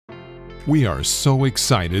We are so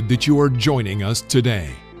excited that you are joining us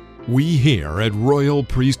today. We here at Royal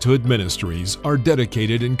Priesthood Ministries are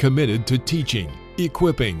dedicated and committed to teaching,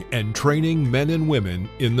 equipping, and training men and women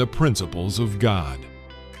in the principles of God.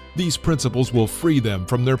 These principles will free them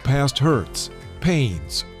from their past hurts,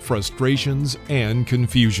 pains, frustrations, and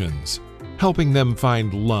confusions, helping them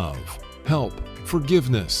find love, help,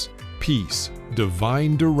 forgiveness, peace,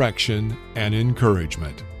 divine direction, and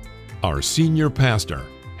encouragement. Our senior pastor,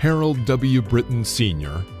 Harold W. Britton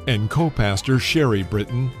Sr., and co-pastor Sherry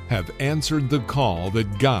Britton have answered the call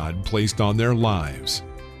that God placed on their lives.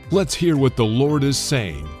 Let's hear what the Lord is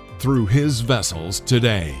saying through His vessels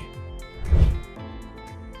today.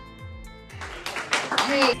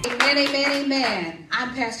 Hey, amen, amen, amen.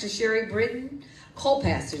 I'm Pastor Sherry Britton,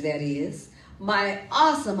 co-pastor that is. My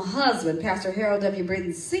awesome husband, Pastor Harold W.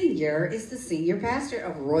 Britton Sr., is the senior pastor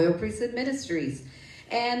of Royal Priesthood Ministries.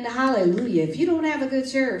 And hallelujah, if you don't have a good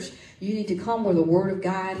church, you need to come where the Word of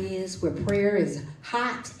God is, where prayer is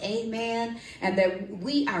hot, amen, and that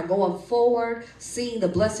we are going forward, seeing the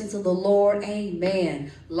blessings of the Lord,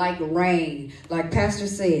 amen, like rain. Like Pastor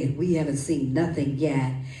said, we haven't seen nothing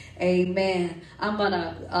yet. Amen. I'm going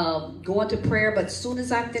to go into prayer, but as soon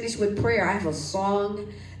as I finish with prayer, I have a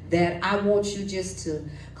song that I want you just to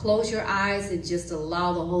close your eyes and just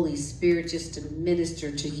allow the Holy Spirit just to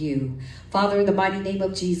minister to you. Father, in the mighty name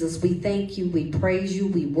of Jesus, we thank you, we praise you,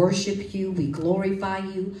 we worship you, we glorify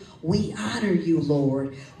you, we honor you,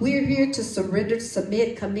 Lord. We're here to surrender,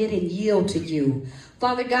 submit, commit, and yield to you.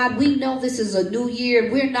 Father God, we know this is a new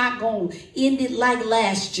year. We're not going to end it like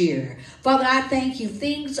last year. Father, I thank you.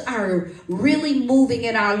 Things are really moving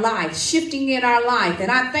in our life, shifting in our life. And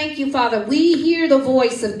I thank you, Father, we hear the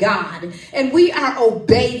voice of God and we are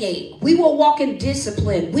obeying. We will walk in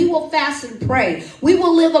discipline. We will fast and pray. We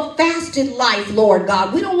will live a fasted life, Lord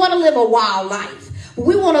God. We don't want to live a wild life.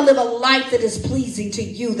 We want to live a life that is pleasing to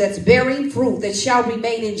you, that's bearing fruit, that shall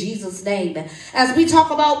remain in Jesus' name. As we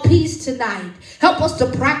talk about peace tonight, help us to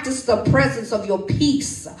practice the presence of your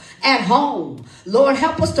peace at home. Lord,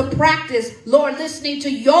 help us to practice, Lord, listening to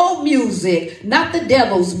your music, not the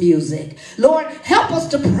devil's music. Lord, help us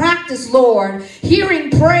to practice, Lord, hearing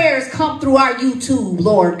prayers come through our YouTube,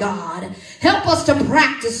 Lord God. Help us to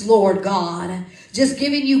practice, Lord God, just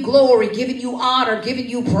giving you glory, giving you honor, giving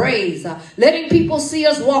you praise, letting people see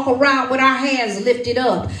us walk around with our hands lifted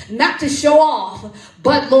up, not to show off,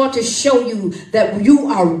 but Lord, to show you that you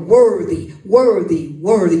are worthy, worthy,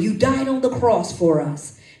 worthy. You died on the cross for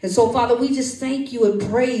us. And so, Father, we just thank you and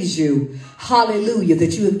praise you, hallelujah,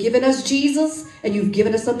 that you have given us Jesus and you've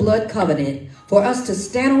given us a blood covenant for us to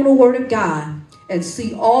stand on the word of God and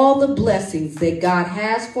see all the blessings that God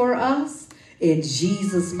has for us. In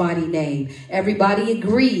Jesus' mighty name. Everybody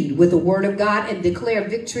agreed with the word of God and declare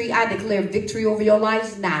victory. I declare victory over your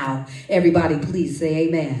lives now. Everybody, please say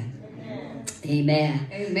amen. Amen. Amen.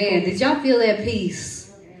 Amen. Did y'all feel that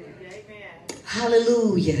peace? Amen.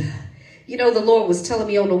 Hallelujah. You know, the Lord was telling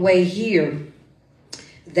me on the way here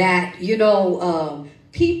that,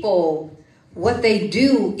 people, what they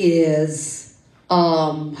do is,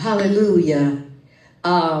 hallelujah,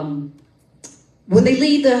 when they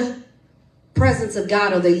leave the presence of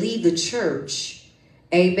God or they leave the church,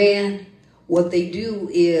 amen, what they do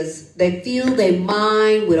is they fill their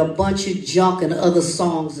mind with a bunch of junk and other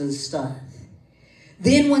songs and stuff.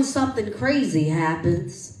 Then when something crazy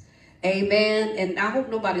happens, amen, and I hope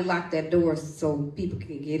nobody locked that door so people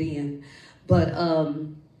can get in, but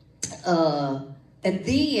and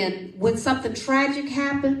then when something tragic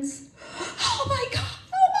happens, oh my God,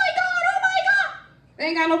 oh my God, oh my God, they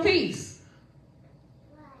ain't got no peace.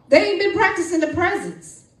 They ain't been practicing the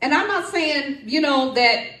presence. And I'm not saying,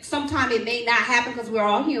 that sometimes it may not happen because we're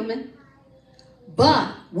all human.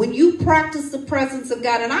 But when you practice the presence of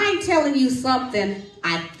God, and I ain't telling you something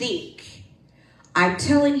I think. I'm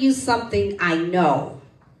telling you something I know.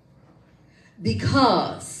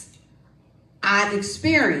 Because I've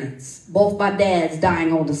experienced both my dads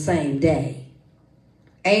dying on the same day.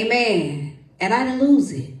 Amen. And I didn't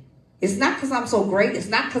lose it. It's not because I'm so great. It's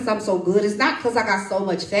not because I'm so good. It's not because I got so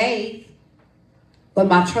much faith. But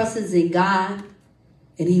my trust is in God,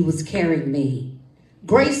 and He was carrying me.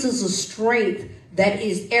 Grace is a strength that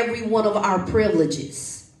is every one of our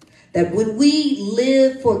privileges. That when we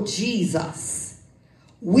live for Jesus,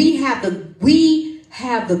 we have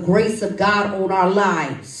the grace of God on our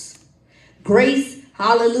lives. Grace,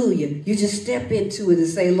 hallelujah. You just step into it and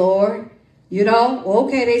say, Lord,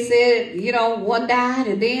 okay, they said, one died,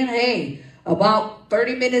 and then, hey, about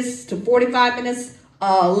 30 minutes to 45 minutes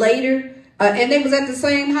later, and they was at the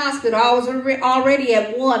same hospital. I was already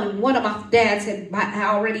at one, and one of my dads had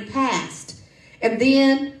already passed. And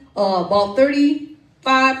then about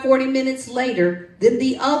 35, 40 minutes later, then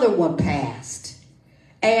the other one passed.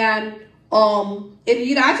 And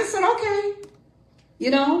you know, I just said, okay,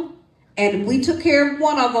 you know, and we took care of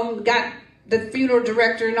one of them, got the funeral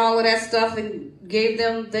director and all of that stuff and gave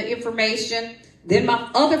them the information. Then my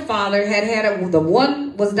other father the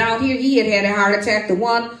one was down here, he had a heart attack. The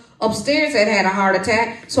one upstairs had a heart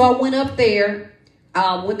attack. So I went up there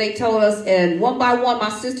when they told us, and one by one, my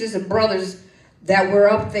sisters and brothers that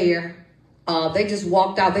were up there, they just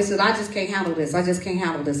walked out. They said, I just can't handle this. I just can't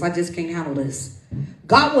handle this. I just can't handle this.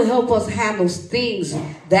 God will help us handle things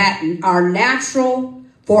that are natural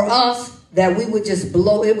for us, that we would just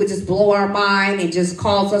it would just blow our mind and just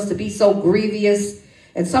cause us to be so grievous.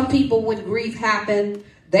 And some people, when grief happen,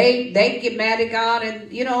 they get mad at God,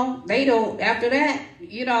 and, you know, they don't, after that,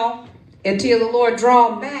 you know, until the Lord draw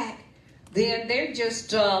them back, then they're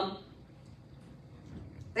just,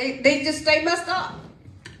 they just stay messed up.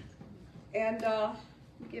 And,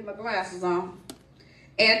 get my glasses on.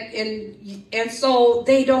 And so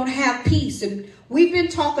they don't have peace. And we've been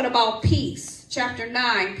talking about peace. Chapter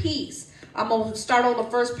 9, peace. I'm going to start on the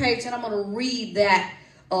first page, and I'm going to read that.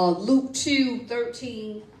 Luke 2,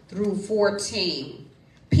 13 through 14.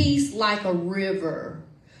 Peace like a river.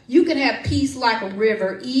 You can have peace like a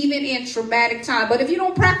river, even in traumatic time. But if you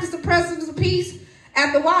don't practice the presence of peace,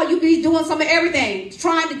 after a while, you'll be doing some of everything,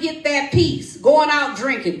 trying to get that peace. Going out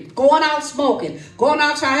drinking, going out smoking, going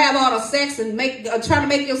out trying to have all the sex and trying to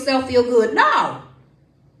make yourself feel good. No.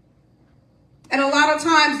 And a lot of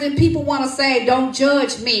times then people want to say, don't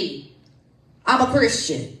judge me. I'm a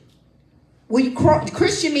Christian.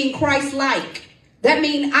 Christian mean Christ-like. That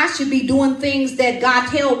means I should be doing things that God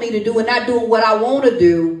tells me to do and not doing what I want to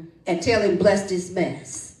do and tell him bless this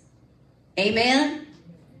mess. Amen?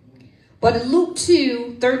 But in Luke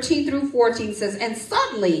 2, 13 through 14 says, and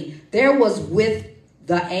suddenly there was with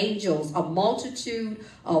the angels a multitude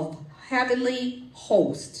of heavenly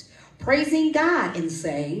hosts, praising God and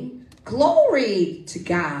saying, glory to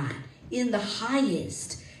God in the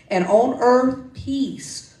highest, and on earth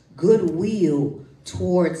peace, goodwill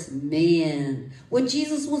towards men. When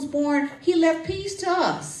Jesus was born, he left peace to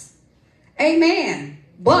us. Amen.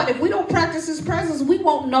 But if we don't practice his presence, we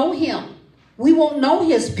won't know him. We won't know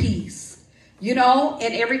his peace. You know,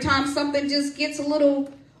 and every time something just gets a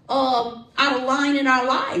little out of line in our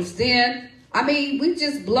lives, then, I mean, we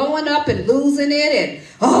just blowing up and losing it.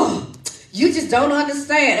 And, you just don't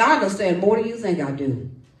understand. I understand more than you think I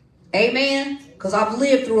do. Amen. Because I've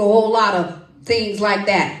lived through a whole lot of things like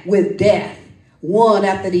that with death, one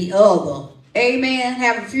after the other. Amen.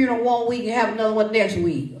 Have a funeral one week and have another one next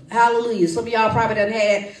week. Hallelujah. Some of y'all probably done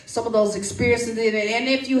had some of those experiences. And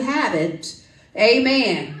if you haven't,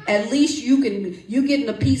 amen, at least you're getting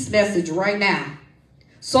a peace message right now.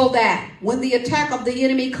 So that when the attack of the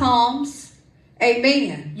enemy comes,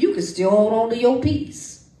 amen, you can still hold on to your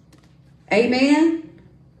peace. Amen.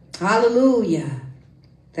 Hallelujah.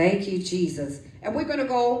 Thank you, Jesus. And I'm going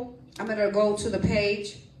to go to the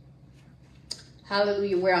page,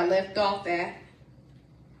 hallelujah, where I left off at.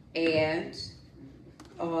 And,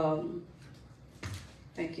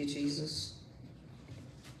 thank you, Jesus.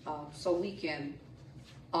 So we can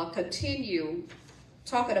continue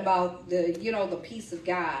talking about the peace of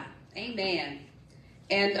God. Amen.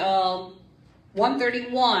 And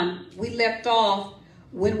 131, we left off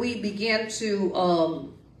when we began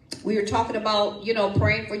to, we were talking about,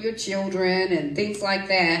 praying for your children and things like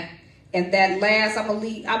that. And that last, I'm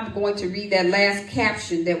going to read that last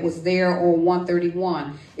caption that was there on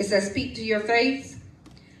 131. It says, speak to your faith.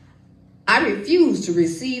 I refuse to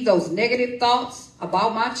receive those negative thoughts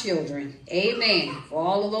about my children. Amen. For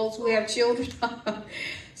all of those who have children,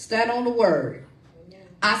 stand on the word.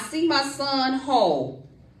 I see my son whole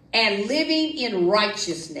and living in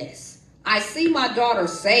righteousness. I see my daughter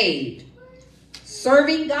saved,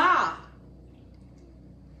 serving God,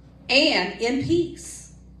 and in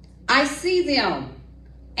peace. I see them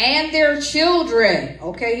and their children.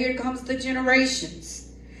 Okay, here comes the generations.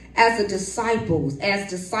 As disciples,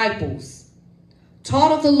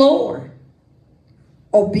 taught of the Lord,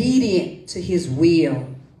 obedient to his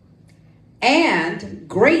will. And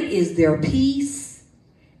great is their peace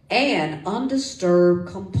and undisturbed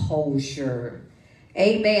composure.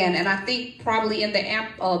 Amen. And I think probably in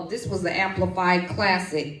the this was the Amplified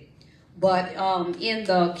Classic, but in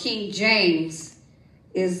the King James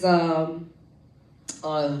is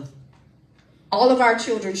all of our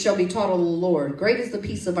children shall be taught of the Lord. Great is the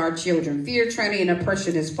peace of our children. Fear, training, and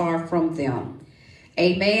oppression is far from them.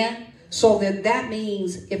 Amen. So that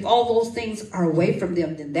means if all those things are away from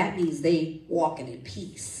them, then that means they walking in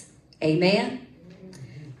peace. Amen.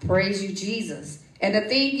 Praise you, Jesus. And the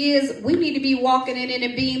thing is, we need to be walking in it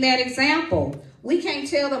and being that example. We can't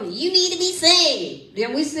tell them, you need to be saved.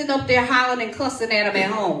 Then we sitting up there hollering and cussing at them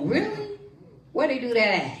at home. Really? Where they do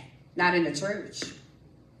that at? Not in the church.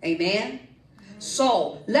 Amen?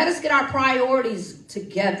 So, let us get our priorities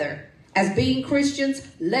together. As being Christians,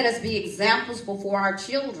 let us be examples before our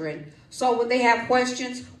children. So when they have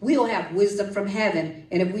questions, we'll have wisdom from heaven.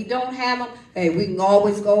 And if we don't have them, hey, we can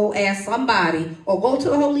always go ask somebody or go to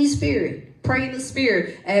the Holy Spirit. Pray in the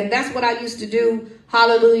Spirit. And that's what I used to do.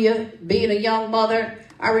 Hallelujah. Being a young mother.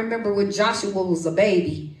 I remember when Joshua was a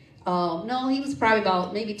baby. No, he was probably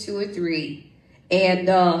about maybe 2 or 3. And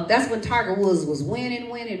that's when Tiger Woods was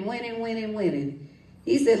winning.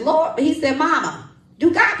 He said, Lord, he said, Mama,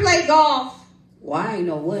 do God play golf? Well, I ain't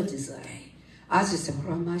know what to say. I just said,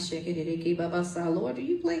 Lord, do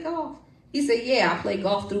you play golf? He said, yeah, I play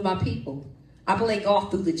golf through my people. I play golf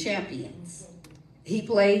through the champions. He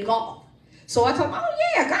played golf. So I told him, oh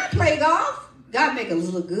yeah, God play golf. God make us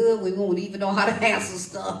look good. We won't even know how to answer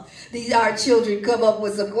stuff. These our children come up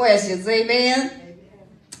with some questions. Amen.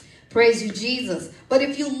 Praise you, Jesus. But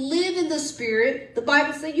if you live in the Spirit, the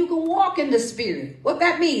Bible says you can walk in the Spirit. What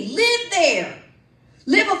that mean? Live there.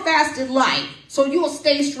 Live a fasted life so you'll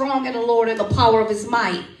stay strong in the Lord and the power of his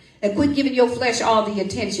might. And quit giving your flesh all the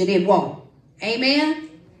attention it won't. Amen?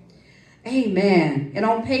 Amen. And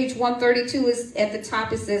on page 132 is at the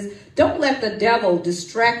top it says, don't let the devil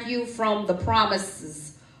distract you from the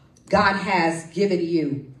promises God has given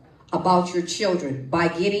you about your children by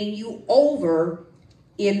getting you over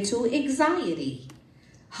into anxiety.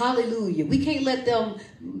 Hallelujah. We can't let them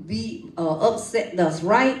be upsetting us,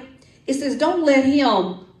 right? It says, don't let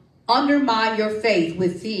him undermine your faith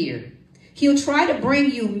with fear. He'll try to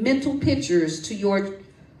bring you mental pictures to your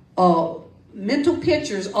mental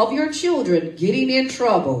pictures of your children getting in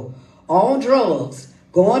trouble, on drugs,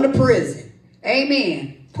 going to prison.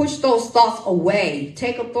 Amen. Push those thoughts away.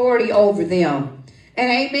 Take authority over them. And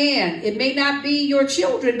amen. It may not be your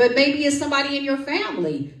children, but maybe it's somebody in your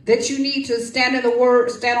family that you need to stand on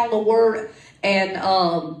the word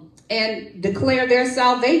and declare their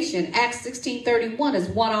salvation. Acts 16:31 is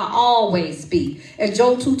one I always speak. And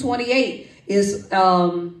Joel 2:28 is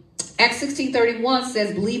Acts 16:31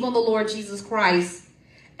 says, believe on the Lord Jesus Christ,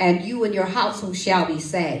 and you and your household shall be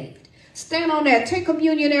saved. Stand on that. Take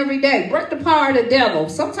communion every day. Break the power of the devil.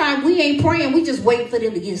 Sometimes we ain't praying. We just waiting for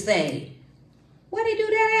them to get saved. Where they do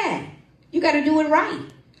that at? You got to do it right.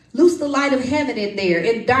 Loose the light of heaven in there,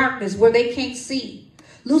 in darkness where they can't see.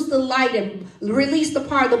 Loose the light and release the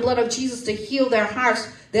power of the blood of Jesus to heal their hearts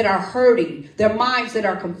that are hurting, their minds that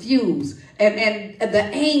are confused, and the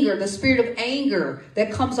anger, the spirit of anger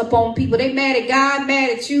that comes upon people. They mad at God, mad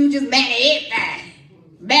at you, just mad at everything.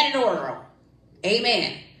 Mad at order.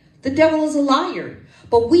 Amen. The devil is a liar.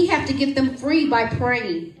 But we have to get them free by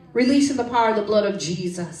praying, releasing the power of the blood of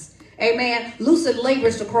Jesus. Amen. Loosen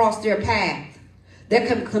laborers to cross their path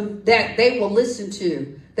that they will listen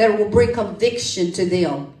to, that will bring conviction to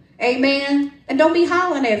them. Amen. And don't be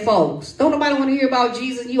hollering at folks. Don't nobody want to hear about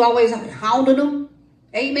Jesus. You always hounding them.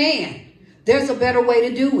 Amen. There's a better way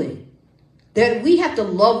to do it. That we have to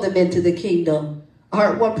love them into the kingdom. I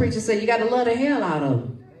heard one preacher say you got to love the hell out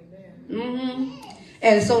of them.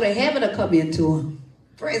 And so the heaven will come into them.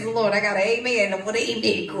 Praise the Lord. I got an amen. And what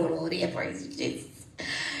amen going on there. Praise Jesus.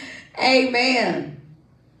 Amen.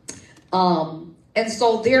 And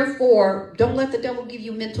so therefore, don't let the devil give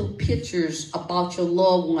you mental pictures about your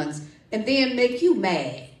loved ones and then make you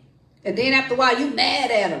mad. And then after a while, you mad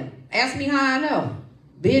at them. Ask me how I know.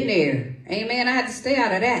 Been there. Amen. I had to stay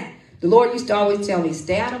out of that. The Lord used to always tell me,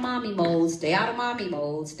 stay out of mommy mode, stay out of mommy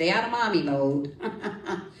mode, stay out of mommy mode.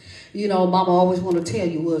 You know, mama always want to tell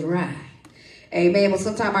you what's right. Amen. But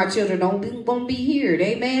sometimes our children won't be heard.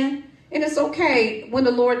 Amen. And it's okay when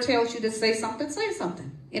the Lord tells you to say something, say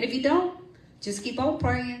something. And if you don't, just keep on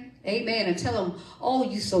praying. Amen. And tell them, oh,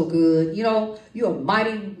 you so good. You know, you're a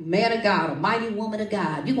mighty man of God, a mighty woman of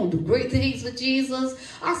God. You're going to do great things with Jesus.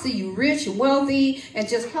 I see you rich and wealthy and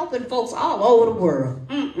just helping folks all over the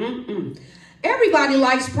world. Everybody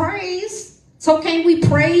likes praise. So can we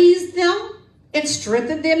praise them and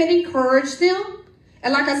strengthen them and encourage them?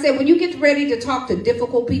 And like I said, when you get ready to talk to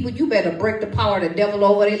difficult people, you better break the power of the devil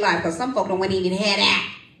over their life. Because some folks don't even have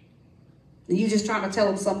that. And you just trying to tell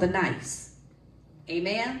them something nice.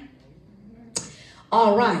 Amen.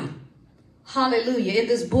 All right. Hallelujah. In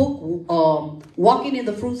this book, Walking in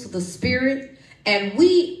the Fruits of the Spirit, and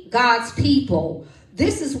we, God's people,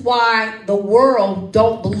 this is why the world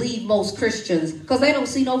don't believe most Christians, because they don't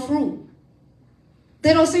see no fruit.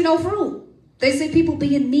 They don't see no fruit. They see people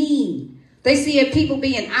being mean. They see people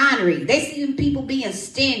being ornery. They see people being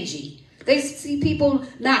stingy. They see people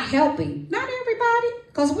not helping. Not everybody,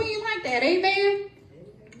 because we ain't like that. Amen.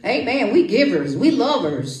 Amen. We givers. We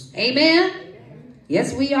lovers. Amen.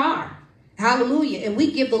 Yes, we are. Hallelujah. And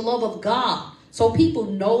we give the love of God so people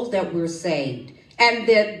know that we're saved and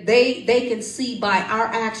that they can see by our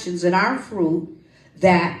actions and our fruit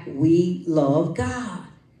that we love God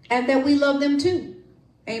and that we love them too.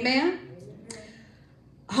 Amen.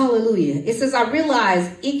 Hallelujah. It says, I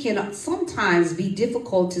realize it can sometimes be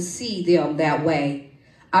difficult to see them that way.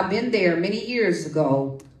 I've been there many years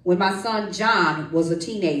ago when my son John was a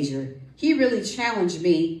teenager. He really challenged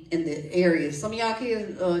me in the area. Some of y'all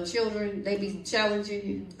kids, children, they be challenging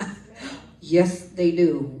you. Yes, they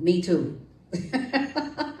do. Me too.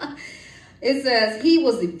 It says he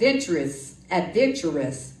was adventurous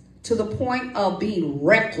to the point of being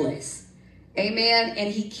reckless. Amen.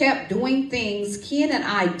 And he kept doing things Ken and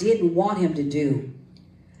I didn't want him to do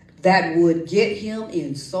that would get him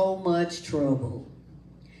in so much trouble.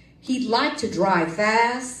 He liked to drive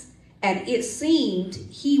fast, and it seemed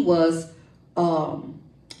he was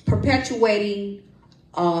perpetuating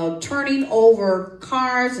turning over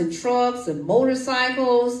cars and trucks and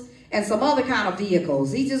motorcycles and some other kind of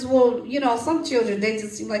vehicles. He just will, some children, they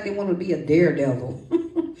just seem like they want to be a daredevil.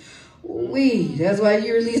 That's why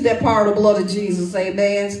you release that power of the blood of Jesus.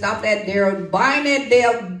 Amen. Stop that bind that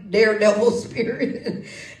daredevil spirit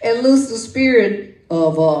and loose the spirit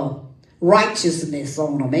of righteousness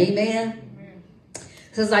on them. Amen.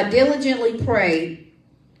 It says, I diligently prayed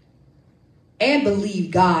and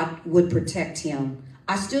believed God would protect him.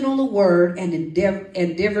 I stood on the word and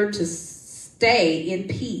endeavored to stay in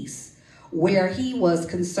peace where he was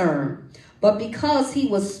concerned. But because he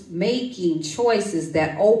was making choices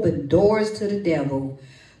that opened doors to the devil,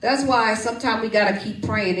 that's why sometimes we got to keep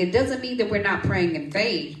praying. It doesn't mean that we're not praying in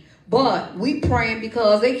faith, but we praying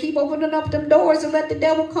because they keep opening up them doors and let the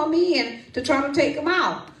devil come in to try to take them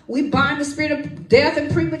out. We bind the spirit of death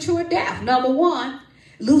and premature death. Number one,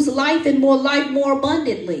 lose life and more life more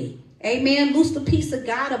abundantly. Amen. Loose the peace of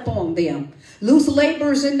God upon them. Loose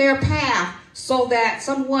laborers in their path, so that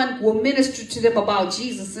someone will minister to them about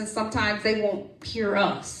Jesus, and sometimes they won't hear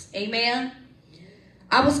us. Amen.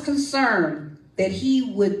 I was concerned that he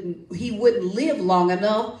wouldn't live long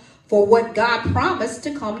enough for what God promised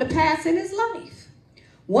to come to pass in his life.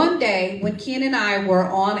 One day when Ken and I were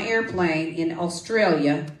on an airplane in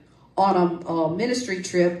Australia on a ministry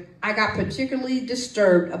trip, I got particularly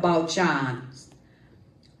disturbed about John.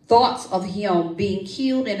 Thoughts of him being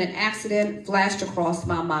killed in an accident flashed across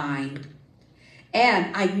my mind.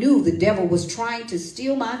 And I knew the devil was trying to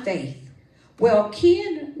steal my faith. Well,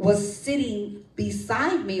 Ken was sitting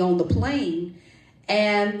beside me on the plane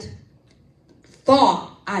and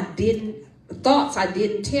thoughts I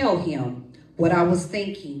didn't tell him what I was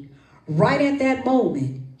thinking. Right at that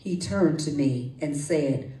moment, he turned to me and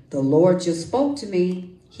said, the Lord just spoke to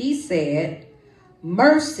me. He said,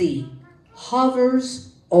 mercy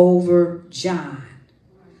hovers over John.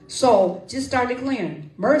 So just start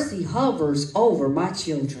declaring, mercy hovers over my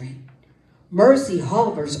children. Mercy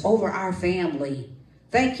hovers over our family.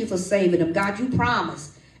 Thank you for saving them. God, you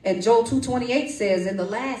promised. And Joel 2:28 says, in the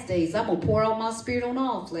last days, I'm going to pour out my spirit on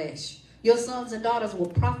all flesh. Your sons and daughters will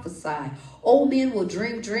prophesy. Old men will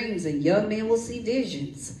dream dreams and young men will see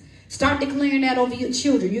visions. Start declaring that over your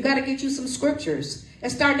children. You got to get you some scriptures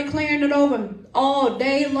and start declaring it over them all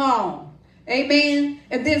day long. Amen.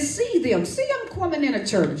 And then see them coming in a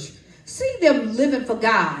church. See them living for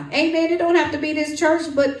God. Amen. It don't have to be this church,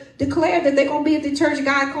 but declare that they're going to be at the church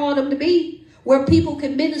God called them to be, where people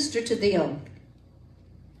can minister to them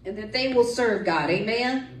and that they will serve God.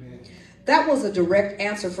 Amen. Amen. That was a direct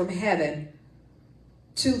answer from heaven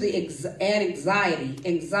to the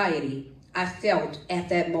anxiety I felt at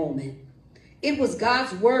that moment. It was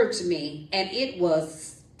God's word to me, and it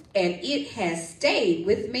has stayed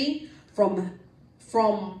with me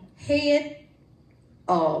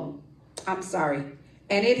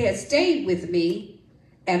and it has stayed with me,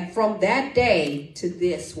 and from that day to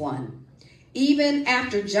this one. Even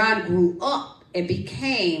after John grew up and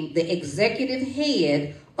became the executive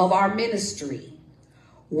head of our ministry,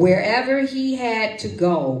 wherever he had to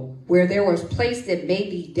go, where there was a place that may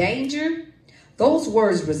be danger, those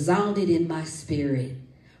words resounded in my spirit.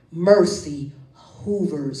 Mercy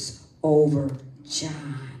hovers over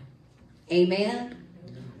John. Amen.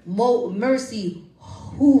 Mercy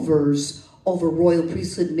hovers over Royal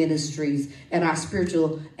Priesthood Ministries and our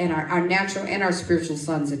spiritual and our natural and our spiritual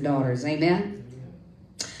sons and daughters. Amen.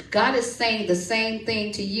 God is saying the same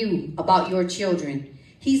thing to you about your children.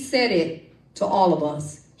 He said it to all of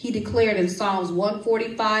us. He declared in Psalms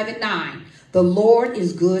 145:9, the Lord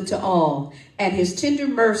is good to all, and his tender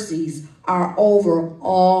mercies are over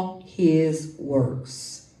all his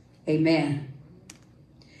works. Amen.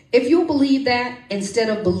 If you believe that, instead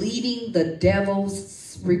of believing the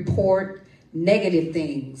devil's report, negative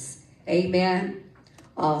things, amen,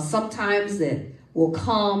 sometimes that will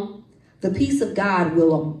come, the peace of God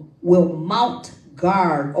will mount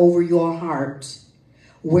guard over your heart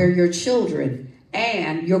where your children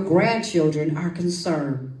and your grandchildren are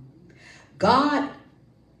concerned. God,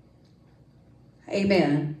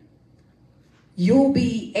 amen, you'll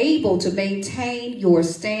be able to maintain your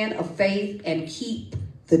stand of faith and keep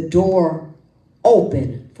the door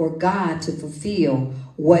open for God to fulfill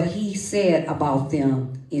what he said about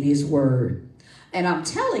them in his word. And I'm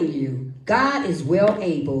telling you, God is well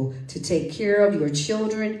able to take care of your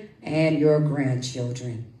children and your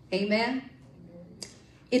grandchildren. Amen.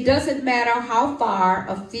 It doesn't matter how far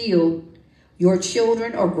afield your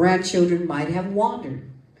children or grandchildren might have wandered.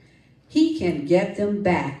 He can get them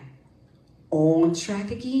back on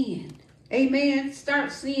track again. Amen.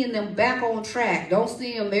 Start seeing them back on track. Don't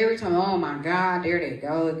see them every time. Oh my God, there they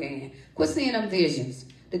go again. Quit seeing them visions.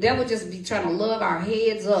 The devil just be trying to lug our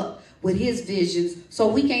heads up with his visions so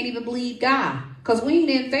we can't even believe God. Because we ain't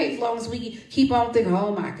in faith as long as we keep on thinking,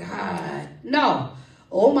 oh my God. No.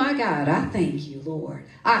 Oh my God, I thank you, Lord.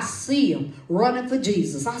 I see them running for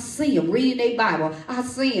Jesus. I see them reading their Bible. I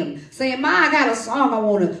see them saying, I got a song I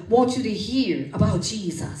want you to hear about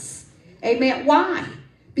Jesus. Amen. Why?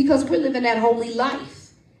 Because we're living that holy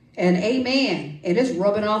life. And amen. And it's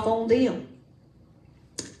rubbing off on them.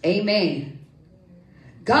 Amen.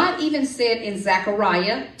 God even said in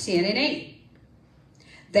Zechariah 10:8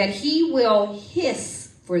 that he will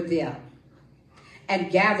hiss for them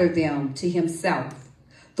and gather them to himself.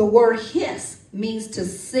 The word hiss means to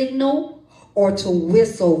signal or to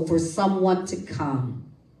whistle for someone to come.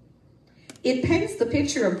 It paints the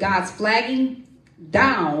picture of God's flagging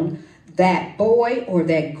down that boy or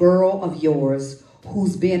that girl of yours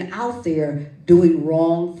who's been out there doing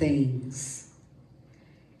wrong things.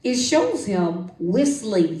 It shows him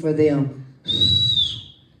whistling for them.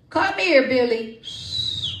 Come here, Billy.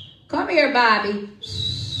 Come here, Bobby.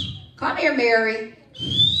 Come here, Mary.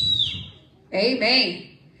 Amen.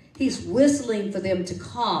 He's whistling for them to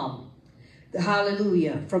come.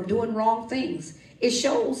 Hallelujah. From doing wrong things. It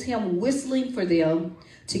shows him whistling for them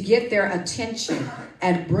to get their attention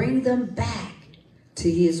and bring them back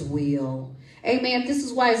to his will. Amen. This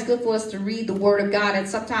is why it's good for us to read the word of God. And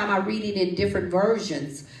sometimes I read it in different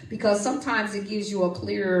versions because sometimes it gives you a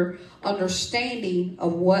clearer understanding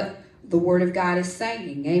of what the word of God is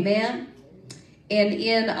saying. Amen. And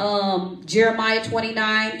in Jeremiah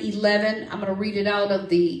 29:11, I'm going to read it out of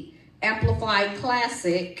the Amplified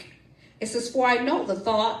Classic. It says, for I know the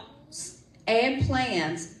thoughts and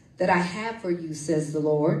plans that I have for you, says the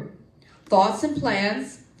Lord. Thoughts and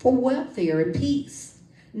plans for welfare and peace,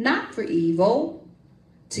 not for evil,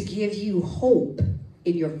 to give you hope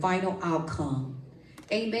in your final outcome.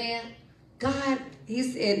 Amen. God,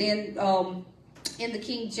 he's in the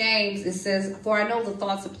King James, it says, for I know the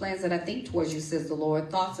thoughts and plans that I think towards you, says the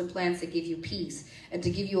Lord. Thoughts and plans to give you peace and to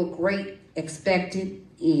give you a great expected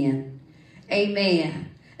end. Amen.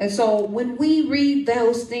 And so when we read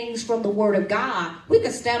those things from the word of God, we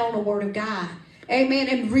can stand on the word of God. Amen.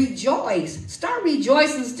 And rejoice. Start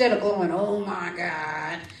rejoicing instead of going, oh my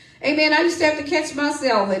God. Amen. I used to have to catch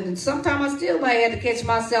myself. And sometimes I still might have to catch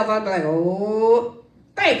myself. I'd be like, oh,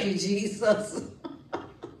 thank you, Jesus.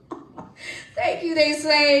 Thank you, they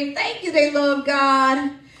saved. Thank you, they love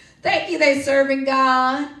God. Thank you, they serving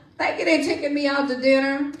God. Thank you, they taking me out to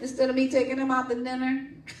dinner instead of me taking them out to dinner.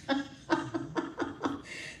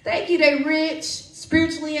 Thank you, they rich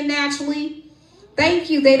spiritually and naturally. Thank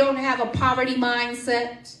you, they don't have a poverty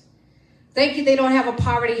mindset. Thank you, they don't have a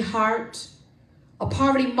poverty heart. A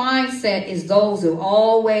poverty mindset is those who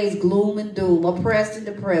always gloom and doom, oppressed and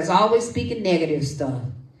depressed, always speaking negative stuff.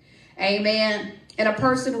 Amen. And a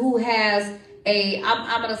person who has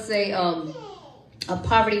I'm going to say a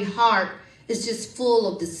poverty heart is just full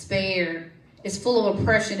of despair. It's full of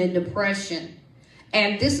oppression and depression.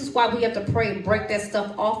 And this is why we have to pray and break that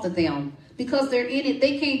stuff off of them. Because they're in it.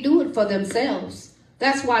 They can't do it for themselves.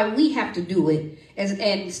 That's why we have to do it. And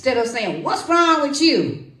instead of saying, what's wrong with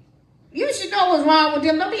you? You should know what's wrong with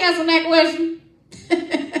them. Don't be asking that question.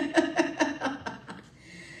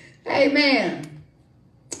 Amen.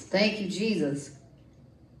 Thank you, Jesus.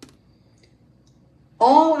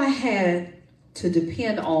 All I had to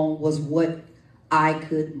depend on was what I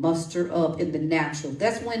could muster up in the natural.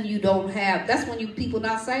 That's when you don't have, that's when you people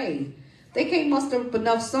not saved. They can't muster up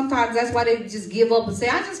enough. Sometimes that's why they just give up and say,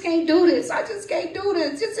 I just can't do this. I just can't do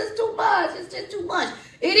this. It's just too much. It's just too much.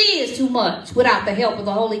 It is too much without the help of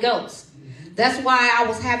the Holy Ghost. That's why I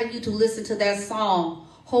was having you to listen to that song,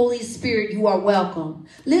 Holy Spirit, you are welcome.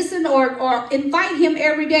 Listen or invite him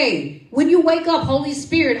every day. When you wake up, Holy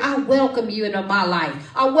Spirit, I welcome you into my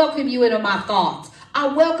life. I welcome you into my thoughts. I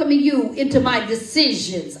welcome you into my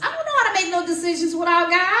decisions. I don't know how to make no decisions without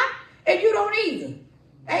God, and you don't either.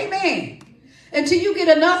 Amen. Until you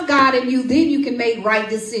get enough God in you, then you can make right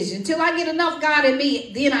decisions. Until I get enough God in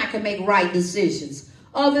me, then I can make right decisions.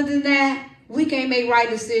 Other than that, we can't make right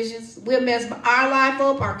decisions. We'll mess our life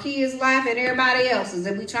up, our kids' life, and everybody else's.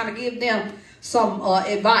 And we're trying to give them some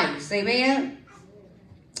advice. Amen?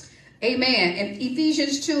 Amen. And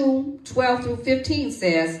Ephesians 2:12-15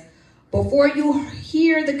 says, before you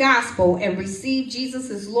hear the gospel and receive Jesus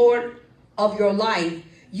as Lord of your life,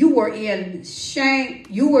 you were in shame.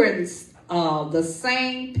 You were in the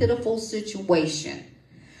same pitiful situation.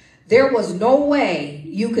 There was no way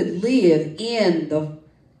you could live in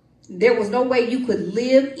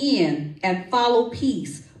and follow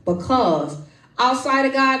peace, because outside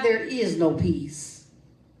of God there is no peace.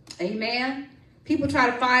 Amen. People try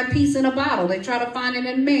to find peace in a bottle. They try to find it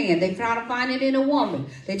in a man. They try to find it in a woman.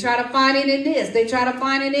 They try to find it in this. They try to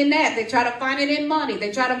find it in that. They try to find it in money.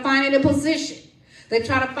 They try to find it in position. They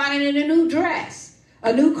try to find it in a new dress,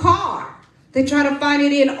 a new car. They try to find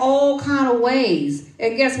it in all kind of ways.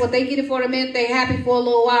 And guess what? They get it for the minute. They happy for a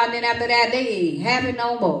little while. And then after that, they ain't happy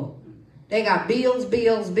no more. They got bills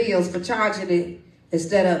for charging it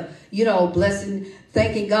instead of, blessing,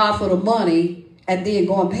 thanking God for the money and then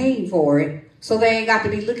going paying for it. So they ain't got to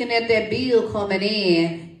be looking at that bill coming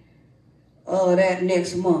in that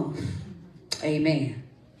next month. Amen.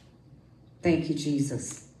 Thank you,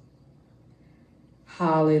 Jesus.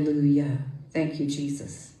 Hallelujah. Thank you,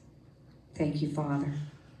 Jesus. Thank you, Father.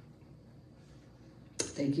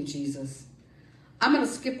 Thank you, Jesus. I'm going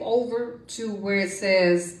to skip over to where it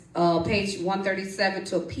says, page 137,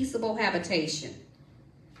 to a peaceable habitation.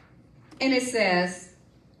 And it says,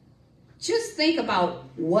 just think about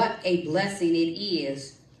what a blessing it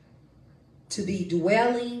is to be a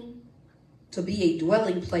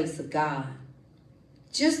dwelling place of God.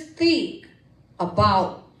 Just think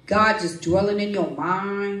about God just dwelling in your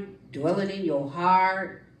mind, dwelling in your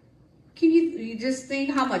heart. Can you just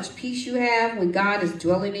think how much peace you have when God is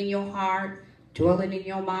dwelling in your heart, dwelling in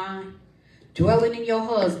your mind, dwelling in your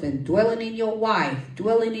husband, dwelling in your wife,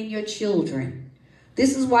 dwelling in your children.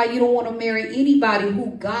 This is why you don't want to marry anybody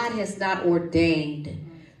who God has not ordained.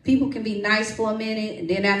 People can be nice for a minute, and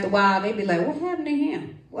then after a while, they be like, what happened to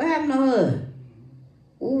him? What happened to her?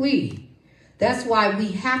 Ooh-wee. That's why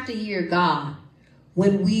we have to hear God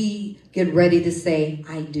when we get ready to say,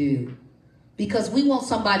 I do. Because we want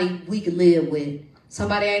somebody we can live with.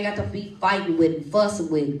 Somebody I ain't got to be fighting with and fussing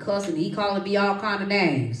with and cussing. He calling me all kind of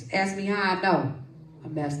names. Ask me how I know. I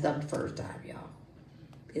messed up the first time, y'all.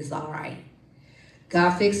 It's all right.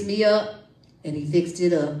 God fixed me up, and he fixed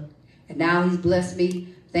it up. And now he's blessed me,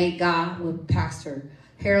 thank God, with Pastor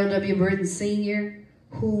Harold W. Britton Sr.,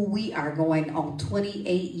 who we are going on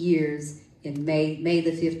 28 years in May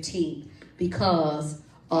the 15th. Because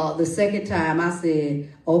the second time I said,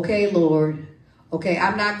 okay, Lord, okay,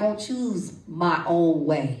 I'm not going to choose my own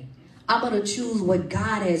way. I'm going to choose what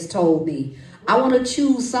God has told me. I want to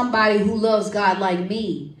choose somebody who loves God like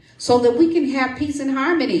me so that we can have peace and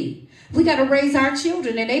harmony. We got to raise our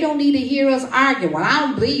children, and they don't need to hear us argue. Well, I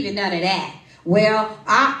don't believe in none of that. But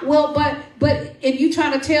if you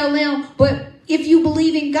trying to tell them, but if you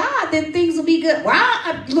believe in God, then things will be good.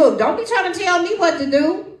 Well, look, don't be trying to tell me what to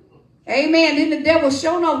do. Amen. Then the devil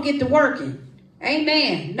sure enough get to working.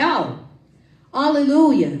 Amen. No.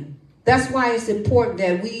 Hallelujah. That's why it's important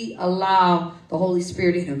that we allow the Holy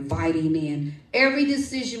Spirit and invite him in. Every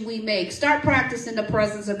decision we make, start practicing the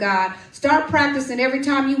presence of God. Start practicing every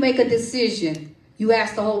time you make a decision, you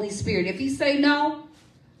ask the Holy Spirit. If he say no,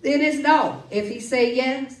 then it's no. If he say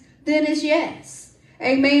yes, then it's yes.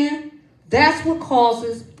 Amen. That's what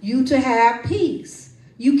causes you to have peace.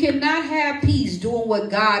 You cannot have peace doing what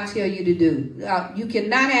God tell you to do. You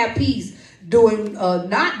cannot have peace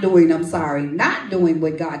not doing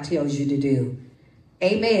what God tells you to do.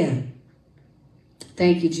 Amen.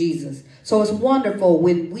 Thank you, Jesus. So it's wonderful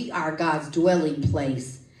when we are God's dwelling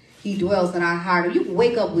place. He dwells in our heart. You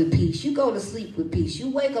wake up with peace. You go to sleep with peace.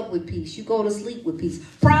 You wake up with peace. You go to sleep with peace.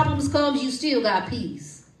 Problems comes, you still got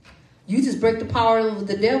peace. You just break the power of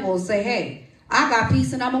the devil and say, hey, I got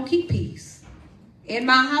peace and I'm going to keep peace in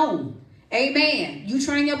my home. Amen. You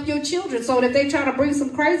train up your children so that they try to bring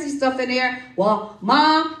some crazy stuff in there. Well,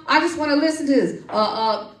 Mom, I just want to listen to this.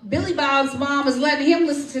 Billy Bob's mom is letting him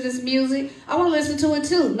listen to this music. I want to listen to it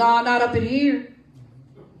too. No, not up in here.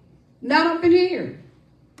 Not up in here.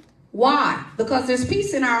 Why? Because there's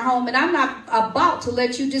peace in our home, and I'm not about to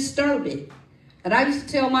let you disturb it. And I used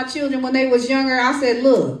to tell my children when they was younger, I said,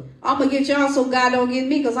 look, I'm going to get y'all so God don't get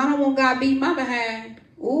me, because I don't want God beating my behind.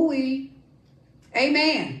 Ooh-wee.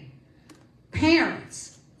 Amen.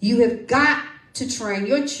 Parents, you have got to train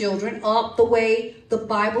your children up the way the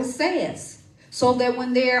Bible says, so that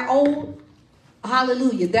when they're old,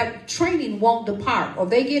 hallelujah, that training won't depart. Or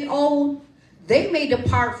they get old, they may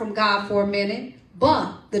depart from God for a minute,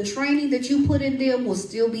 but the training that you put in them will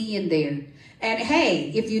still be in there. And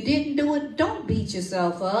hey, if you didn't do it, don't beat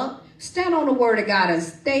yourself up. Stand on the word of God and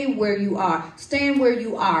stay where you are. Stand where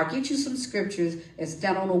you are. Get you some scriptures and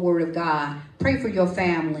stand on the word of God. Pray for your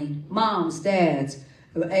family, moms, dads,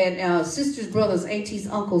 and sisters, brothers, aunties,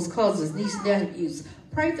 uncles, cousins, nieces, nephews.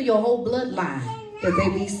 Pray for your whole bloodline that they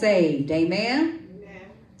be saved. Amen? Amen.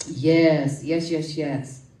 Yes, yes, yes,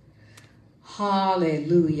 yes.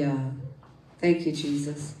 Hallelujah. Thank you,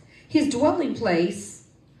 Jesus. His dwelling place,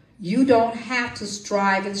 you don't have to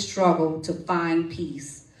strive and struggle to find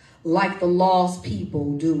peace like the lost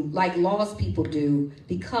people do,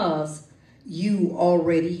 because you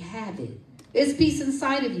already have it. There's peace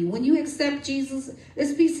inside of you. When you accept Jesus,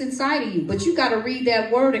 there's peace inside of you. But you got to read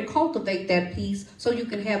that word and cultivate that peace so you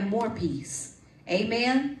can have more peace.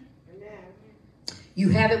 Amen? Amen. You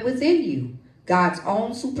have it within you. God's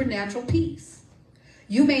own supernatural peace.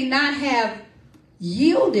 You may not have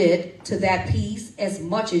yielded to that peace as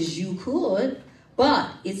much as you could,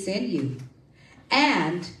 but it's in you.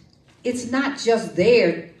 And it's not just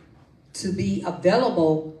there to be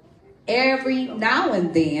available every now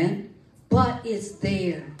and then, but it's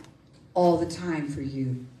there all the time for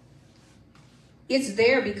you. It's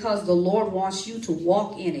there because the Lord wants you to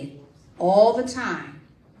walk in it all the time.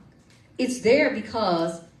 It's there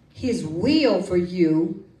because his will for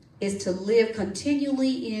you is to live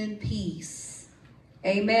continually in peace.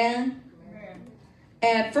 Amen. Amen.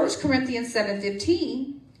 And 1 Corinthians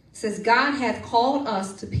 7:15 says, God hath called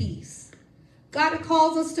us to peace. God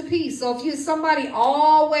calls us to peace. So if you're somebody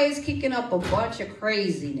always kicking up a bunch of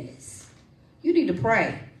craziness, you need to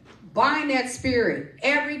pray. Bind that spirit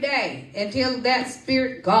every day until that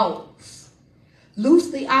spirit goes.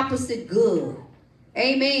 Loose the opposite good.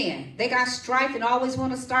 Amen. They got strife and always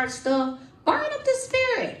want to start stuff. Bind up the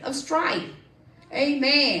spirit of strife.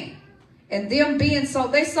 Amen. And them being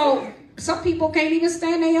some people can't even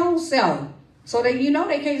stand their own self. So they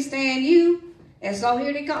can't stand you. And so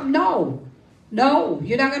here they come. No,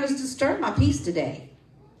 you're not going to disturb my peace today.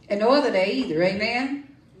 And no other day either. Amen.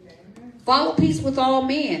 Follow peace with all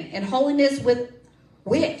men and holiness with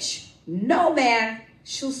which no man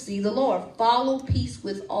shall see the Lord. Follow peace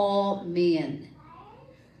with all men.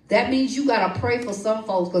 That means you got to pray for some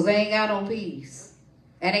folks because they ain't got no peace.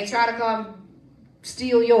 And they try to come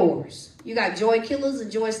steal yours. You got joy killers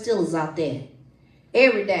and joy stealers out there.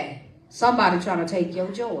 Every day, somebody trying to take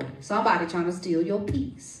your joy. Somebody trying to steal your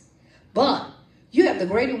peace. But you have the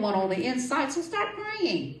greater one on the inside, so start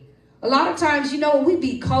praying. A lot of times, we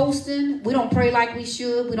be coasting. We don't pray like we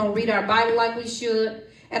should. We don't read our Bible like we should.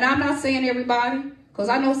 And I'm not saying everybody, because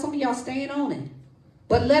I know some of y'all staying on it.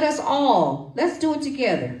 But let's do it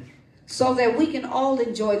together so that we can all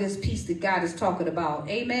enjoy this peace that God is talking about.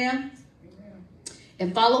 Amen?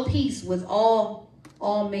 And follow peace with all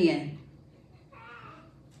men.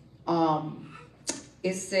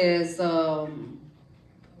 It says,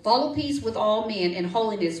 follow peace with all men and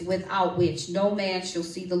holiness without which no man shall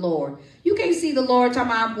see the Lord. You can't see the Lord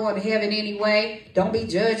talking about I'm going to heaven anyway. Don't be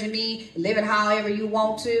judging me. Live it however you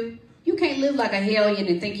want to. You can't live like a hellion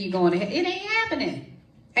and think you're going to heaven. It ain't happening.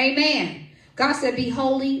 Amen. God said be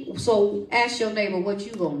holy. So ask your neighbor what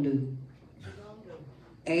you going to do.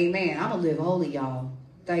 Amen. I'm going to live holy, y'all.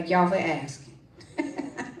 Thank y'all for asking.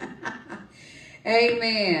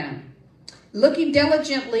 Amen. Looking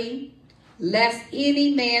diligently, lest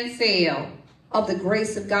any man fail of the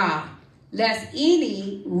grace of God, lest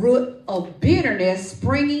any root of bitterness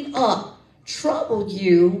springing up trouble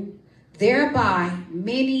you, thereby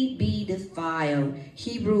many be defiled.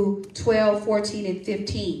 Hebrew 12:14 and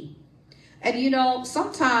 15. And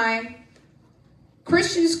sometimes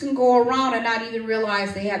Christians can go around and not even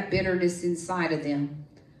realize they have bitterness inside of them.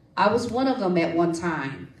 I was one of them at one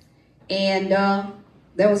time. And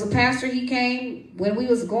there was a pastor, he came when we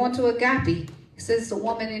was going to Agape. He says, the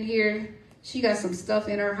woman in here, she got some stuff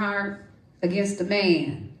in her heart against the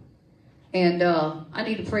man. And I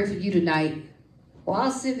need to pray for you tonight. Well, I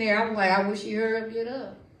was sitting there, I'm like, I wish you heard it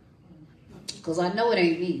up. Because I know it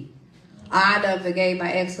ain't me. I done forgave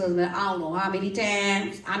my ex-husband, I don't know how many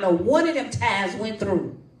times. I know one of them times went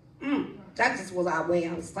through. That just was our way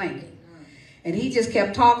I was thinking. And he just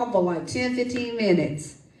kept talking for like 10, 15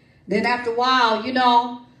 minutes. Then after a while, you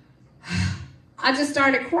know, I just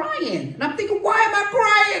started crying. And I'm thinking, why am I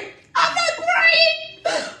crying? I'm not crying.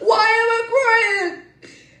 Why am I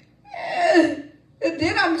crying? And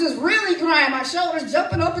then I'm just really crying. My shoulders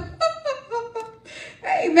jumping up. And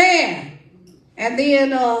amen. And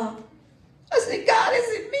then I said, God, is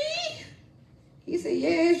it me? He said,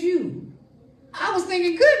 yeah, it's you. I was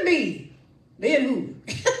thinking, couldn't be. Then who?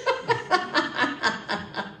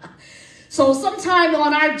 So sometime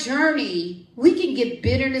on our journey, we can get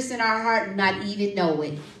bitterness in our heart and not even know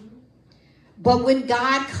it. But when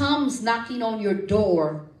God comes knocking on your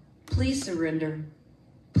door, please surrender.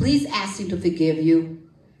 Please ask him to forgive you.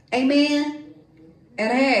 Amen.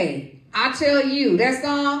 And hey, I tell you, that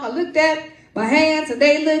song, I looked at my hands and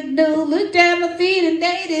they looked new. Looked at my feet and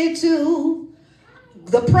they did too.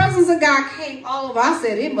 The presence of God came all over. I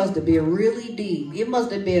said, it must have been really deep. It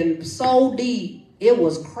must have been so deep. It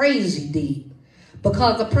was crazy deep.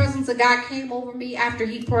 Because the presence of God came over me after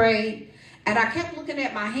he prayed. And I kept looking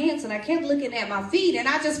at my hands and I kept looking at my feet. And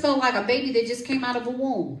I just felt like a baby that just came out of a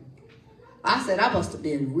womb. I said, I must have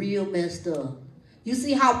been real messed up. You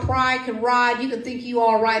see how pride can ride? You can think you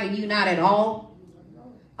all right and you not at all.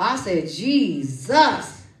 I said,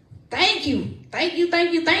 Jesus, thank you. Thank you,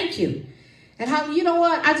 thank you, thank you. And how, you know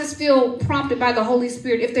what? I just feel prompted by the Holy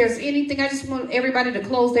Spirit. If there's anything, I just want everybody to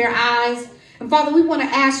close their eyes. And Father, we want to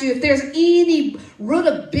ask you if there's any root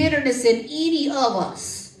of bitterness in any of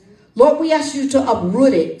us. Lord, we ask you to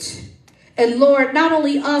uproot it. And Lord, not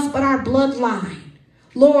only us, but our bloodline.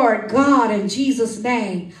 Lord God, in Jesus'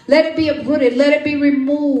 name, let it be uprooted. Let it be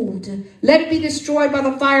removed. Let it be destroyed by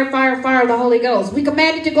the fire of the Holy Ghost. We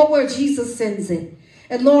command it to go where Jesus sends it.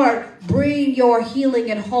 And Lord, bring your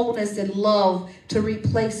healing and wholeness and love to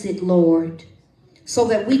replace it, Lord, so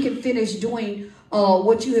that we can finish doing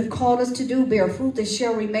what you have called us to do, bear fruit that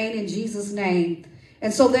shall remain in Jesus' name.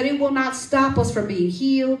 And so that it will not stop us from being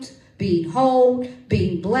healed, being whole,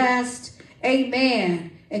 being blessed. Amen.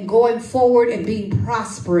 And going forward and being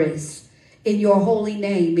prosperous in your holy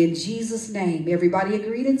name. In Jesus' name. Everybody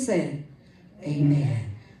agreed and said,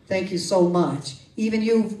 amen. Thank you so much. Even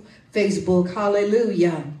you, Facebook,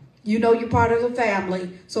 hallelujah. You know you're part of the family.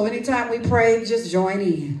 So anytime we pray, just join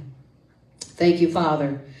in. Thank you,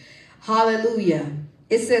 Father. Hallelujah.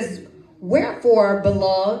 It says, wherefore,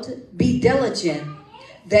 beloved, be diligent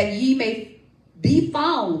that ye may be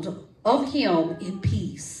found of him in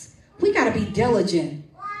peace. We got to be diligent.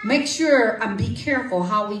 Make sure and be careful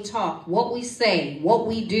how we talk, what we say, what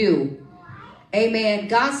we do. Amen.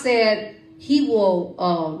 God said he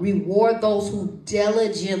will reward those who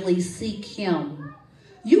diligently seek him.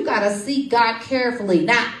 You got to seek God carefully.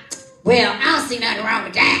 Not, well, I don't see nothing wrong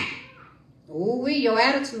with that. Oh, your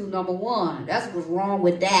attitude, number one. That's what's wrong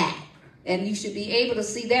with that. And you should be able to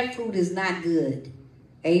see that fruit is not good.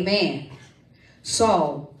 Amen.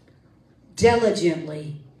 So,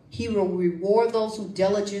 diligently. He will reward those who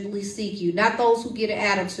diligently seek you, not those who get an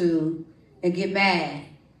attitude and get mad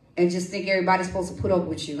and just think everybody's supposed to put up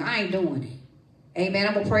with you. I ain't doing it. Amen.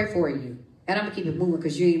 I'm going to pray for you. And I'm going to keep it moving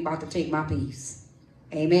because you ain't about to take my peace.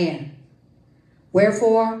 Amen.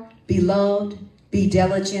 Wherefore, beloved, be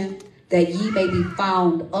diligent that ye may be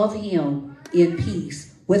found of him in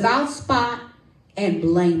peace, without spot and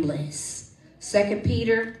blameless. 2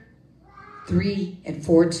 Peter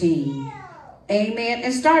 3:14. Amen.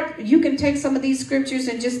 And you can take some of these scriptures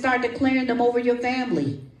and just start declaring them over your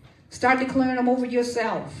family. Start declaring them over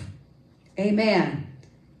yourself. Amen.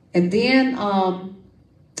 And then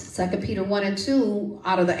 2 Peter 1 and 2,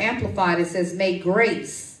 out of the Amplified, it says, may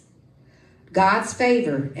grace, God's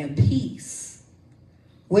favor and peace,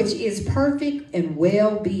 which is perfect and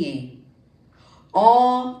well-being,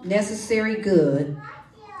 all necessary good,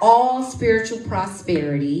 all spiritual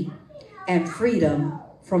prosperity and freedom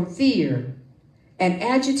from fear, and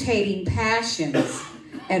agitating passions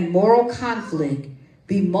and moral conflict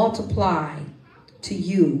be multiplied to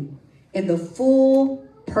you in the full,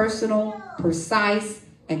 personal, precise,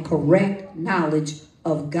 and correct knowledge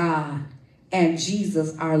of God and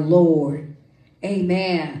Jesus our Lord.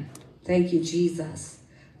 Amen. Thank you, Jesus.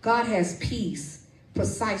 God has peace,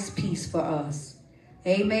 precise peace for us.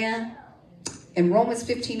 Amen. And Romans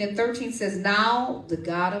 15:13 says, now the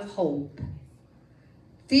God of hope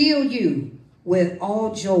fill you with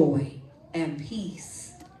all joy and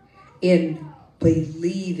peace in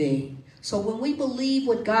believing. So when we believe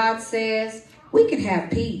what God says, we can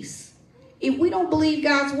have peace. If we don't believe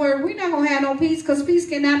God's word, we're not going to have no peace, because peace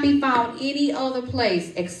cannot be found any other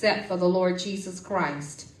place except for the Lord Jesus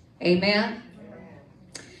Christ. Amen.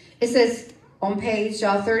 It says on page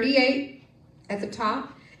 38 at the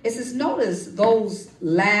top, it says, notice those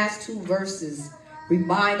last two verses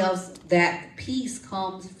remind us that peace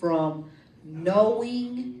comes from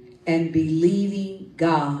knowing and believing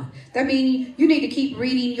God. That means you need to keep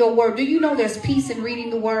reading your word. Do you know there's peace in reading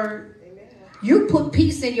the word? You put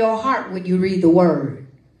peace in your heart when you read the word.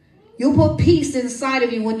 You put peace inside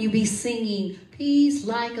of you when you be singing, peace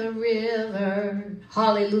like a river.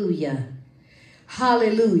 Hallelujah.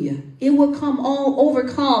 Hallelujah. It will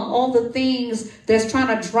overcome all the things that's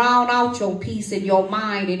trying to drown out your peace in your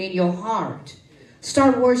mind and in your heart.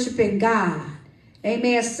 Start worshiping God.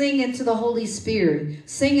 Amen. Singing to the Holy Spirit.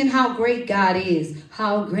 Singing how great God is.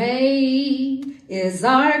 How great is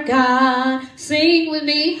our God. Sing with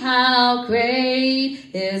me. How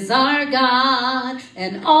great is our God.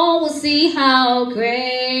 And all will see how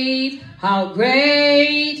great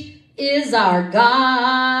is our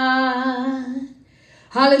God.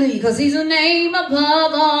 Hallelujah. Because he's a name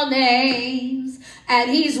above all names.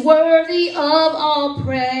 And he's worthy of all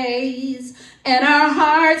praise. And our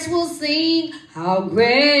hearts will sing, how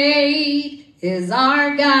great is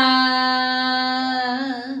our God.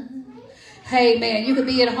 Hey, man, you could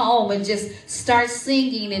be at home and just start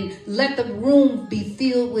singing and let the room be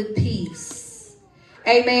filled with peace.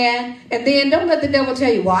 Amen. And then don't let the devil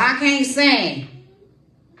tell you, well, I can't sing.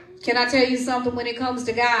 Can I tell you something when it comes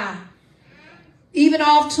to God? Even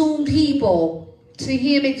off-tuned people, to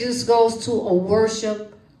him it just goes to a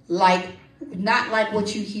worship not like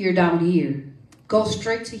what you hear down here. Go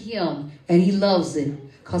straight to him, and he loves it.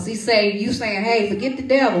 Because you saying, hey, forget the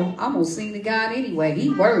devil. I'm going to sing to God anyway. He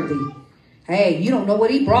worthy. Hey, you don't know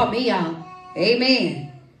what he brought me out.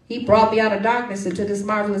 Amen. He brought me out of darkness into this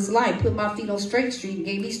marvelous light, put my feet on straight street, and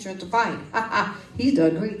gave me strength to fight. He's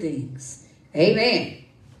done great things. Amen.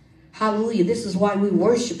 Hallelujah. This is why we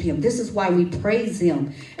worship him. This is why we praise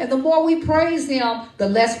him. And the more we praise him, the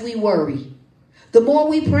less we worry. The more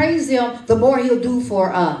we praise him, the more he'll do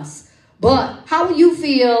for us. But how would you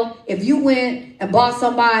feel if you went and bought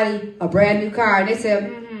somebody a brand new car and they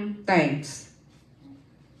said, thanks,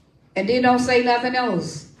 and then don't say nothing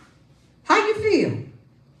else? How you feel?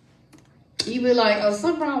 You be like, oh,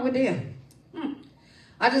 something wrong with them.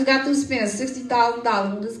 I just got through spending $60,000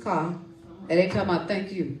 on this car. And they come out,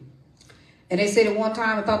 thank you. And they said it one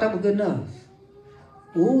time and thought that was good enough.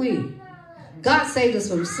 Ooh-wee. God saved us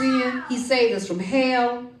from sin. He saved us from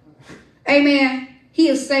hell. Amen. He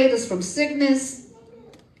has saved us from sickness.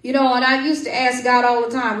 You know, and I used to ask God all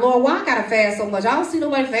the time, Lord, why I got to fast so much? I don't see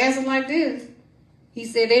nobody fasting like this. He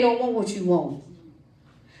said, they don't want what you want.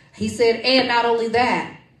 He said, and not only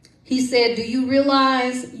that, he said, do you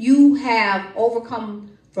realize you have overcome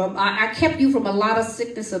I kept you from a lot of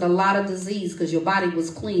sickness and a lot of disease because your body was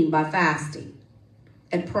clean by fasting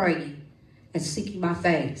and praying and seeking my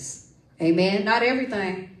face. Amen. Not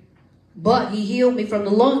everything, but he healed me from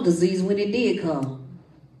the lung disease when it did come.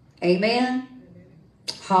 Amen.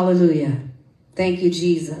 Hallelujah. Thank you,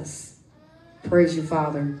 Jesus. Praise you,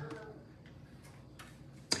 Father.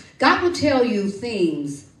 God will tell you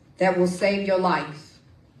things that will save your life.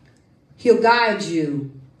 He'll guide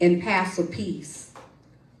you in paths of peace.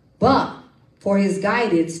 But for his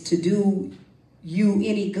guidance to do you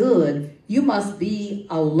any good, you must be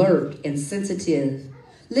alert and sensitive,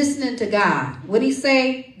 listening to God. When he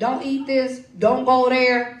say, don't eat this, don't go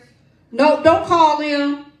there. No, don't call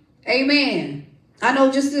them. Amen. I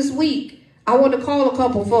know just this week, I want to call a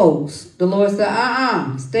couple folks. The Lord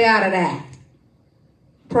said, stay out of that.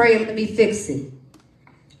 Pray and let me fix it.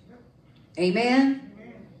 Amen.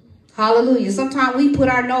 Hallelujah. Sometimes we put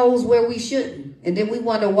our nose where we shouldn't. And then we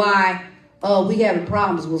wonder why we having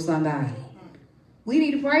problems with somebody. We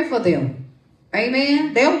need to pray for them.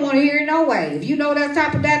 Amen. They don't want to hear it no way. If you know that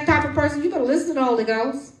type of person, you got to listen to the Holy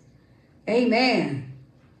Ghost. Amen.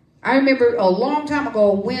 I remember a long time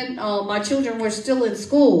ago when my children were still in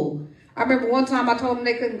school. I remember one time I told them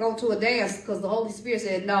they couldn't go to a dance because the Holy Spirit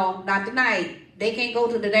said, no, not tonight. They can't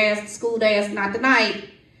go to the dance, school dance, not tonight.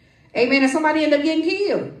 Amen. And somebody ended up getting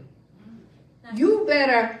killed. You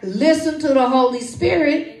better listen to the Holy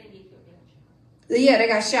Spirit. Yeah, they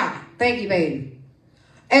got shot. Thank you, baby.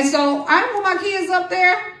 And so I want my kids up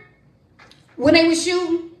there when they were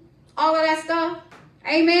shooting, all of that stuff.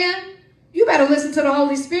 Amen. You better listen to the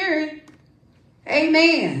Holy Spirit.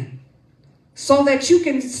 Amen. So that you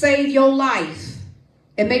can save your life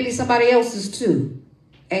and maybe somebody else's too.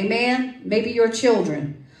 Amen. Maybe your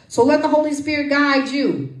children. So let the Holy Spirit guide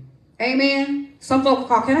you. Amen. Some folks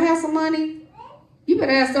call, can I have some money? You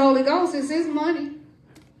better ask the Holy Ghost. It's his money.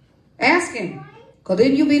 Ask him. Because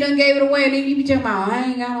then you be done gave it away and then you be talking about, I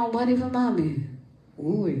ain't got no money for mommy.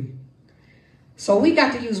 Ooh. So we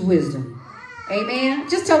got to use wisdom. Amen.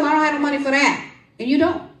 Just tell them I don't have no money for that. And you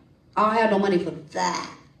don't. I don't have no money for that.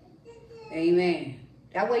 Amen.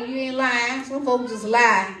 That way you ain't lying. Some folks just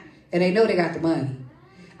lie and they know they got the money.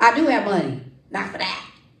 I do have money. Not for that.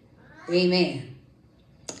 Amen.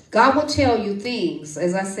 God will tell you things,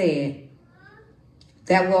 as I said,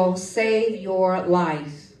 that will save your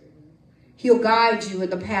life. He'll guide you in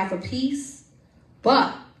the path of peace.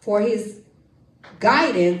 But for his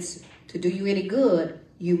guidance to do you any good,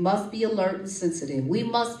 you must be alert and sensitive. We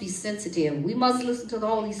must be sensitive. We must listen to the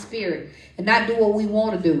Holy Spirit and not do what we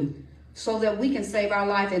want to do so that we can save our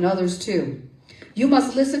life and others too. You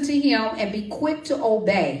must listen to him and be quick to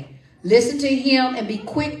obey. Listen to him and be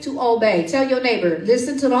quick to obey. Tell your neighbor,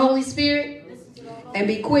 listen to the Holy Spirit and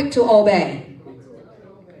be quick to obey.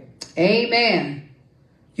 Amen.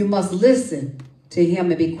 You must listen to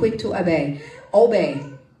him and be quick to obey. Obey.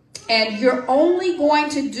 And you're only going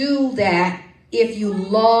to do that if you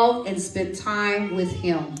love and spend time with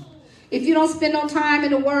him. If you don't spend no time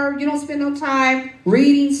in the word, you don't spend no time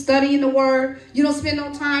reading, studying the word, you don't spend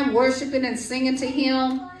no time worshiping and singing to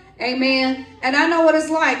him. Amen. And I know what it's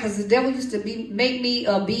like, because the devil used to make me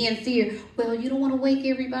be in fear. Well, you don't want to wake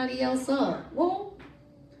everybody else up. Well,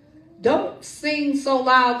 don't sing so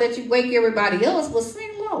loud that you wake everybody else, but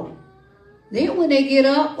sing low. Then when they get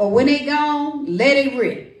up or when they gone, let it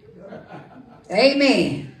rip.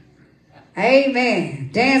 Amen. Amen.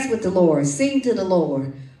 Dance with the Lord. Sing to the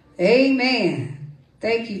Lord. Amen.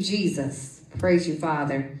 Thank you, Jesus. Praise you,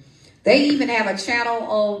 Father. They even have a channel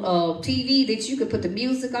on TV that you can put the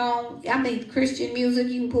music on. I mean, Christian music,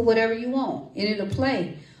 you can put whatever you want, and it'll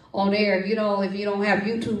play on there, you know, if you don't have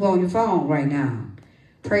YouTube on your phone right now.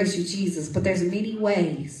 Praise you, Jesus. But there's many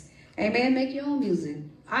ways. Amen. Make your own music.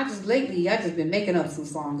 I just been making up some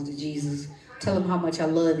songs to Jesus. Tell him how much I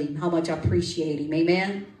love him, how much I appreciate him.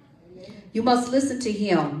 Amen. You must listen to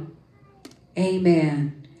him.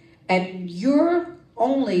 Amen. And you're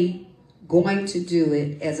only going to do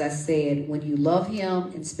it, as I said, when you love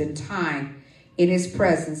him and spend time in his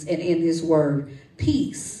presence and in his word.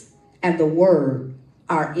 Peace and the word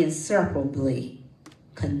are inseparably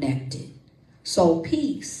connected. So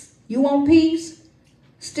peace. You want peace?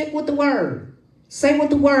 Stick with the word. Say what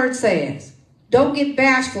the word says. Don't get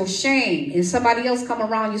bashful, shame, and somebody else come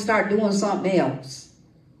around, you start doing something else.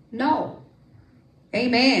 No.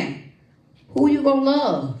 Amen. Who you gonna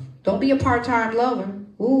love? Don't be a part-time lover.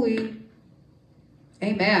 Ooh.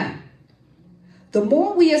 Amen. The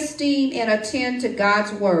more we esteem and attend to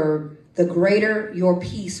God's word, the greater your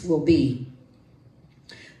peace will be.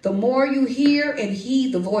 The more you hear and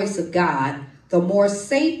heed the voice of God, the more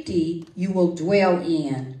safety you will dwell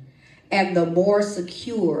in, and the more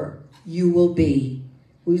secure you will be.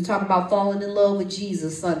 We were talking about falling in love with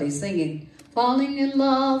Jesus Sunday, singing, falling in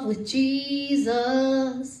love with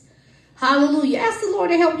Jesus. Hallelujah. Ask the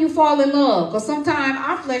Lord to help you fall in love, because sometimes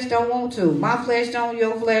our flesh don't want to. My flesh don't,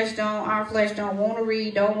 your flesh don't, our flesh don't want to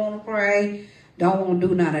read, don't want to pray, don't want to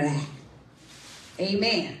do none of that.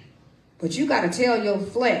 Amen. But you got to tell your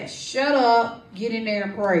flesh, shut up, get in there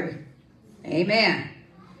and pray. Amen.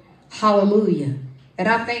 Hallelujah. And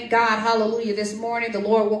I thank God, hallelujah, this morning the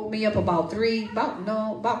Lord woke me up about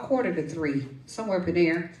 2:45, somewhere up in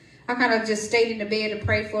there. I kind of just stayed in the bed to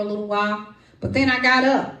pray for a little while, but then I got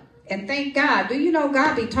up. And thank God. Do you know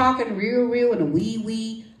God be talking real in the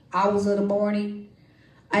wee hours of the morning?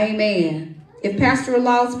 Amen. If Pastor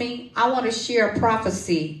allows me, I want to share a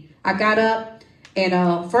prophecy. I got up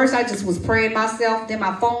and first I just was praying myself. Then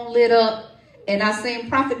my phone lit up and I seen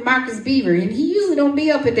Prophet Marcus Beaver. And he usually don't be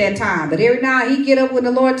up at that time. But every now he get up when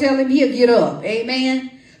the Lord tell him, he'll get up.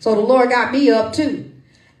 Amen. So the Lord got me up too.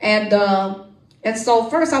 And so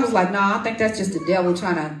first I was like, nah, I think that's just the devil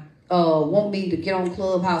trying to want me to get on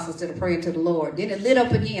Clubhouse instead of praying to the Lord. Then it lit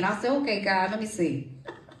up again. I said, okay, God, let me see.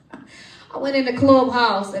 I went in the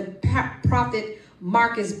Clubhouse and Prophet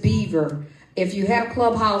Marcus Beaver. If you have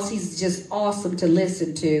Clubhouse, he's just awesome to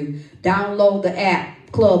listen to. Download the app,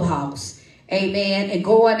 Clubhouse. Amen. And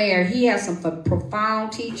go in there. He has some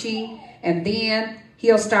profound teaching. And then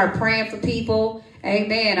he'll start praying for people.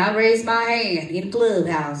 Amen. I raised my hand in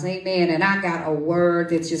Clubhouse. Amen. And I got a word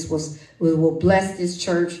that just will bless this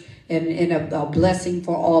church and a blessing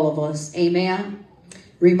for all of us. Amen.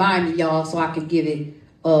 Remind me, y'all, so I can give it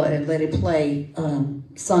and let it play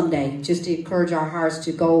Sunday, just to encourage our hearts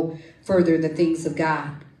to go further in the things of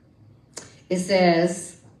God. It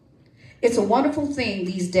says, it's a wonderful thing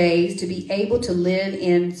these days to be able to live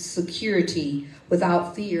in security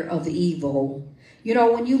without fear of the evil. You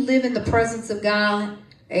know, when you live in the presence of God,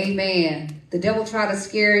 amen, the devil try to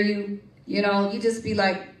scare you, you know, you just be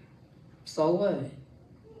like, so what?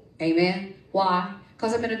 Amen. Why?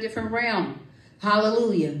 Because I'm in a different realm.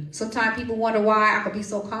 Hallelujah. Sometimes people wonder why I could be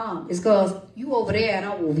so calm. It's because you over there and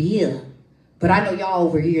I'm over here. But I know y'all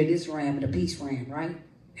over here in this ram and the peace ram, right?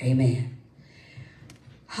 Amen.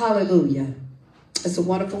 Hallelujah. It's a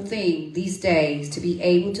wonderful thing these days to be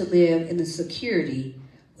able to live in the security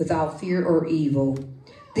without fear or evil.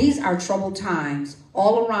 These are troubled times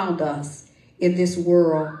all around us in this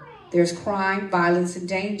world. There's crime, violence, and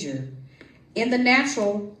danger. In the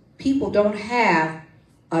natural, people don't have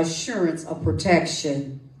assurance of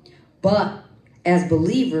protection. But as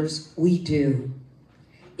believers, we do.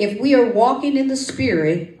 If we are walking in the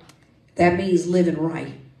Spirit, that means living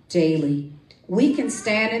right daily. We can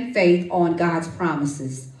stand in faith on God's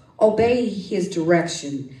promises, obey his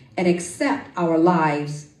direction, and accept our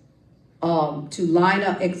lives to line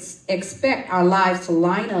up, expect our lives to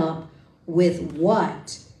line up with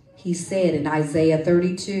what he said in Isaiah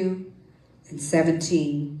 32 and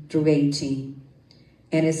 17 through 18.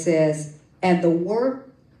 And it says, and the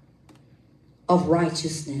work of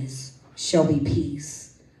righteousness shall be peace.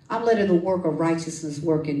 I'm letting the work of righteousness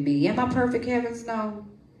work in me. Am I perfect? Heavens, no.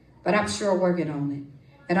 But I'm sure working on it.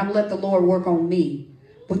 And I'm letting the Lord work on me.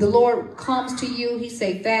 When the Lord comes to you, he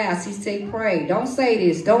say fast, he say pray. Don't say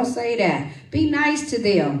this, don't say that. Be nice to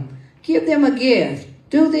them. Give them a gift.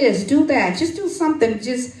 Do this, do that. Just do something,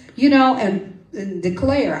 just, and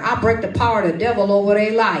declare, I break the power of the devil over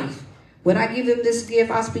their life. When I give them this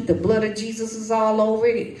gift, I speak the blood of Jesus is all over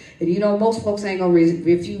it. And most folks ain't going to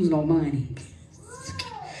refuse no money.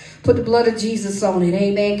 Put the blood of Jesus on it.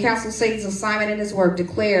 Amen. Cancel Satan's assignment in his work.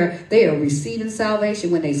 Declare they are receiving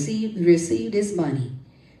salvation when they receive this money.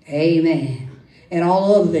 Amen. And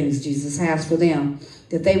all other things Jesus has for them.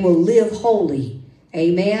 That they will live holy.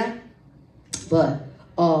 Amen. But,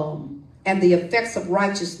 and the effects of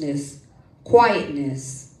righteousness,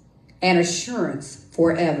 quietness, and assurance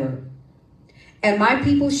forever. And my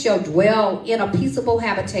people shall dwell in a peaceable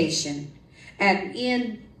habitation, and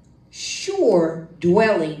in sure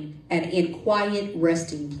dwelling, and in quiet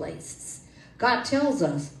resting places. God tells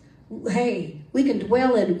us, hey, we can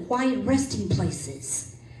dwell in quiet resting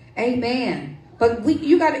places. Amen. But if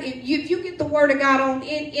you get the word of God on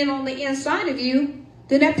the inside of you,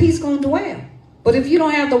 then that peace gonna dwell. But if you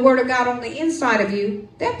don't have the word of God on the inside of you,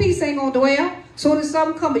 that peace ain't gonna dwell. So when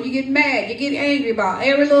something comes, you get mad, you get angry about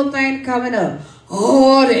every little thing coming up.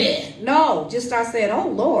 No, just start saying, oh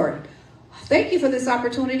Lord, thank you for this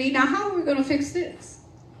opportunity. Now, how are we going to fix this?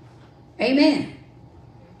 Amen.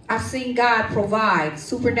 I've seen God provide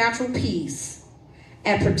supernatural peace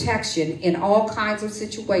and protection in all kinds of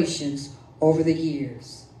situations over the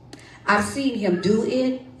years. I've seen him do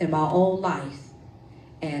it in my own life,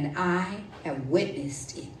 and I have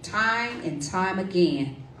witnessed it time and time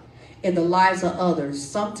again in the lives of others,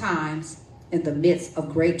 sometimes in the midst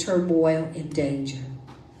of great turmoil and danger.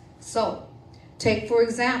 So, take for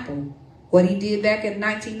example, what he did back in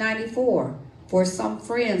 1994 for some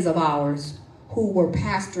friends of ours who were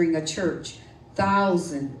pastoring a church,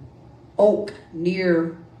 Thousand Oak,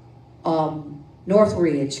 near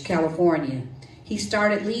Northridge, California. He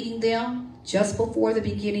started leading them just before the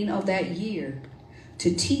beginning of that year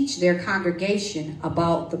to teach their congregation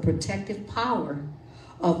about the protective power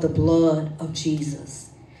of the blood of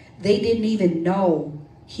Jesus. They didn't even know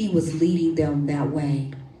he was leading them that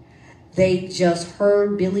way. They just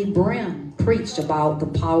heard Billy Brim preached about the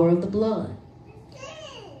power of the blood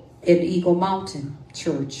in Eagle Mountain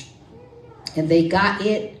Church. And they got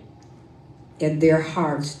it in their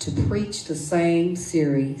hearts to preach the same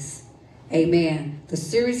series. Amen. The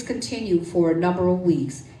series continued for a number of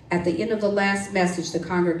weeks. At the end of the last message, the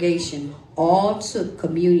congregation all took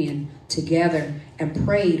communion together and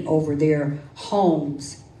prayed over their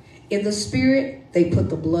homes. In the spirit, they put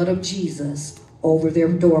the blood of Jesus over their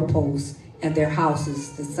doorposts and their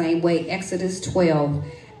houses, the same way Exodus 12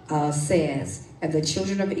 says. And the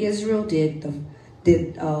children of Israel did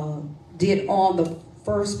on the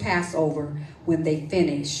first Passover when they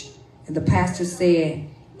finished. And the pastor said,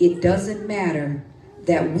 it doesn't matter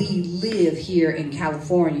that we live here in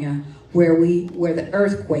California where the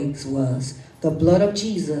earthquakes was. The blood of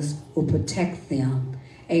Jesus will protect them.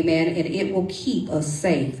 Amen. And it will keep us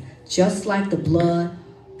safe. Just like the blood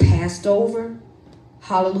passed over,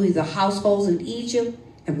 hallelujah, the households in Egypt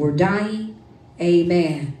and were dying.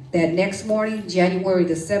 Amen. That next morning, January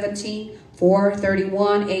the 17th,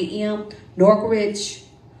 4:31 a.m., Northridge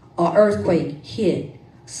earthquake hit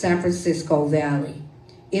San Francisco Valley.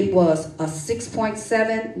 It was a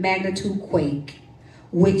 6.7 magnitude quake,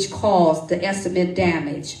 which caused the estimate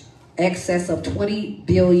damage excess of $20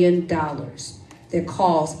 billion that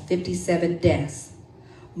caused 57 deaths.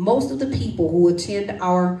 Most of the people who attend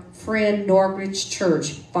our friend Northridge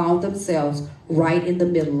Church found themselves right in the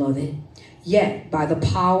middle of it. Yet, by the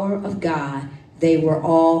power of God, they were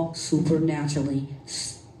all supernaturally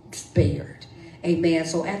spared. Amen.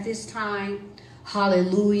 So at this time,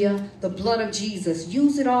 hallelujah, the blood of Jesus,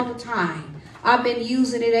 use it all the time. I've been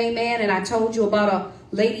using it, amen. And I told you about a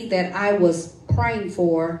lady that I was praying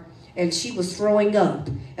for, and she was throwing up.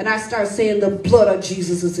 And I started saying, the blood of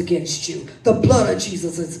Jesus is against you. The blood of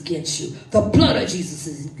Jesus is against you. The blood of Jesus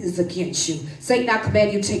is against you. Satan, I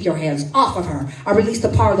command you to take your hands off of her. I release the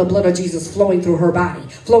power of the blood of Jesus flowing through her body,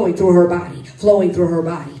 flowing through her body, flowing through her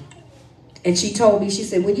body. And she told me, she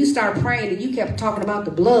said, when you start praying and you kept talking about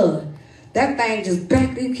the blood, that thing just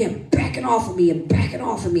kept backing off of me and backing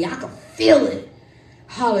off of me. I could feel it.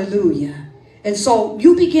 Hallelujah. And so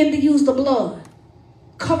you begin to use the blood.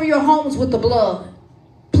 Cover your homes with the blood.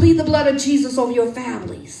 Plead the blood of Jesus over your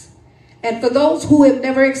families. And for those who have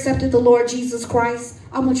never accepted the Lord Jesus Christ,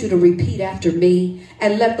 I want you to repeat after me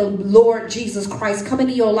and let the Lord Jesus Christ come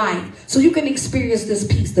into your life so you can experience this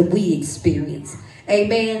peace that we experience.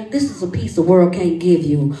 Amen. This is a peace the world can't give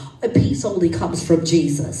you. A peace only comes from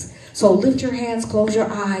Jesus. So lift your hands, close your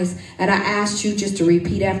eyes, and I ask you just to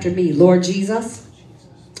repeat after me. Lord Jesus,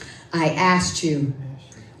 I asked you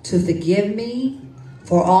to forgive me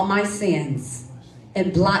for all my sins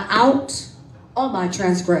and blot out all my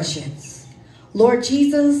transgressions. Lord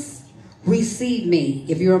Jesus, receive me.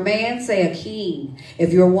 If you're a man, say a king.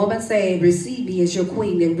 If you're a woman, say receive me as your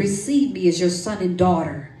queen, and receive me as your son and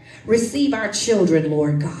daughter. Receive our children,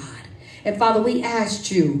 Lord God. And Father, we asked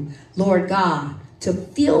you, Lord God, to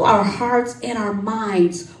fill our hearts and our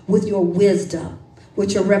minds with your wisdom,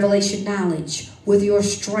 with your revelation knowledge, with your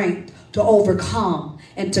strength to overcome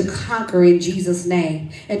and to conquer in Jesus'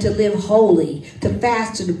 name, and to live holy, to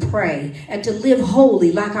fast and to pray, and to live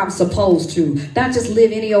holy like I'm supposed to. Not just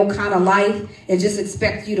live any old kind of life and just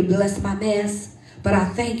expect you to bless my mess. But I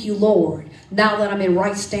thank you, Lord. Now that I'm in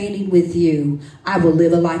right standing with you, I will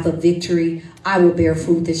live a life of victory. I will bear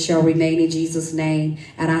fruit that shall remain in Jesus' name.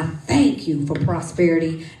 And I thank you for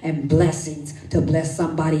prosperity and blessings to bless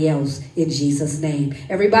somebody else in Jesus' name.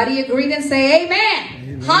 Everybody agree and say amen.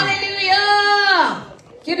 Amen. Hallelujah.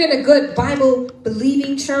 Get in a good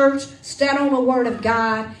Bible-believing church. Stand on the word of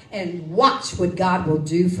God and watch what God will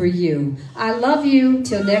do for you. I love you.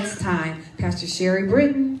 Till next time, Pastor Sherry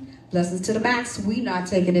Britton. Blessings to the max. We're not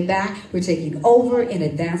taking it back. We're taking over and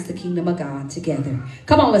advance the kingdom of God together.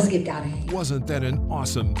 Come on, let's give God a hand. Wasn't that an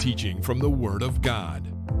awesome teaching from the Word of God?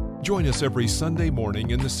 Join us every Sunday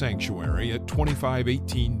morning in the sanctuary at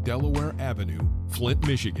 2518 Delaware Avenue, Flint,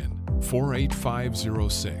 Michigan,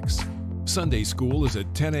 48506. Sunday school is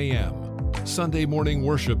at 10 a.m. Sunday morning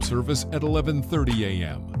worship service at 11:30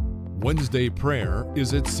 a.m. Wednesday prayer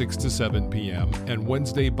is at 6 to 7 p.m. and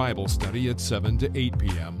Wednesday Bible study at 7 to 8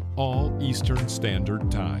 p.m., all Eastern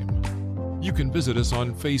Standard Time. You can visit us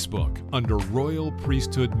on Facebook under Royal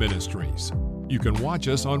Priesthood Ministries. You can watch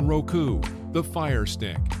us on Roku, the Fire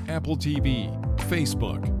Stick, Apple TV,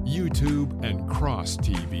 Facebook, YouTube, and Cross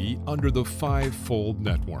TV under the Fivefold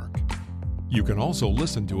Network. You can also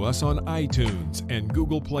listen to us on iTunes and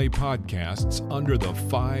Google Play Podcasts under the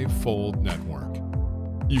Fivefold Network.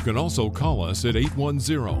 You can also call us at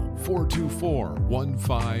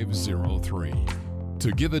 810-424-1503.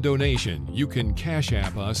 To give a donation, you can Cash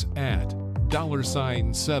App us at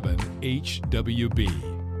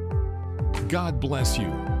 $7HWB. God bless you,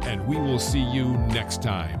 and we will see you next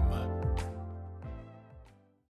time.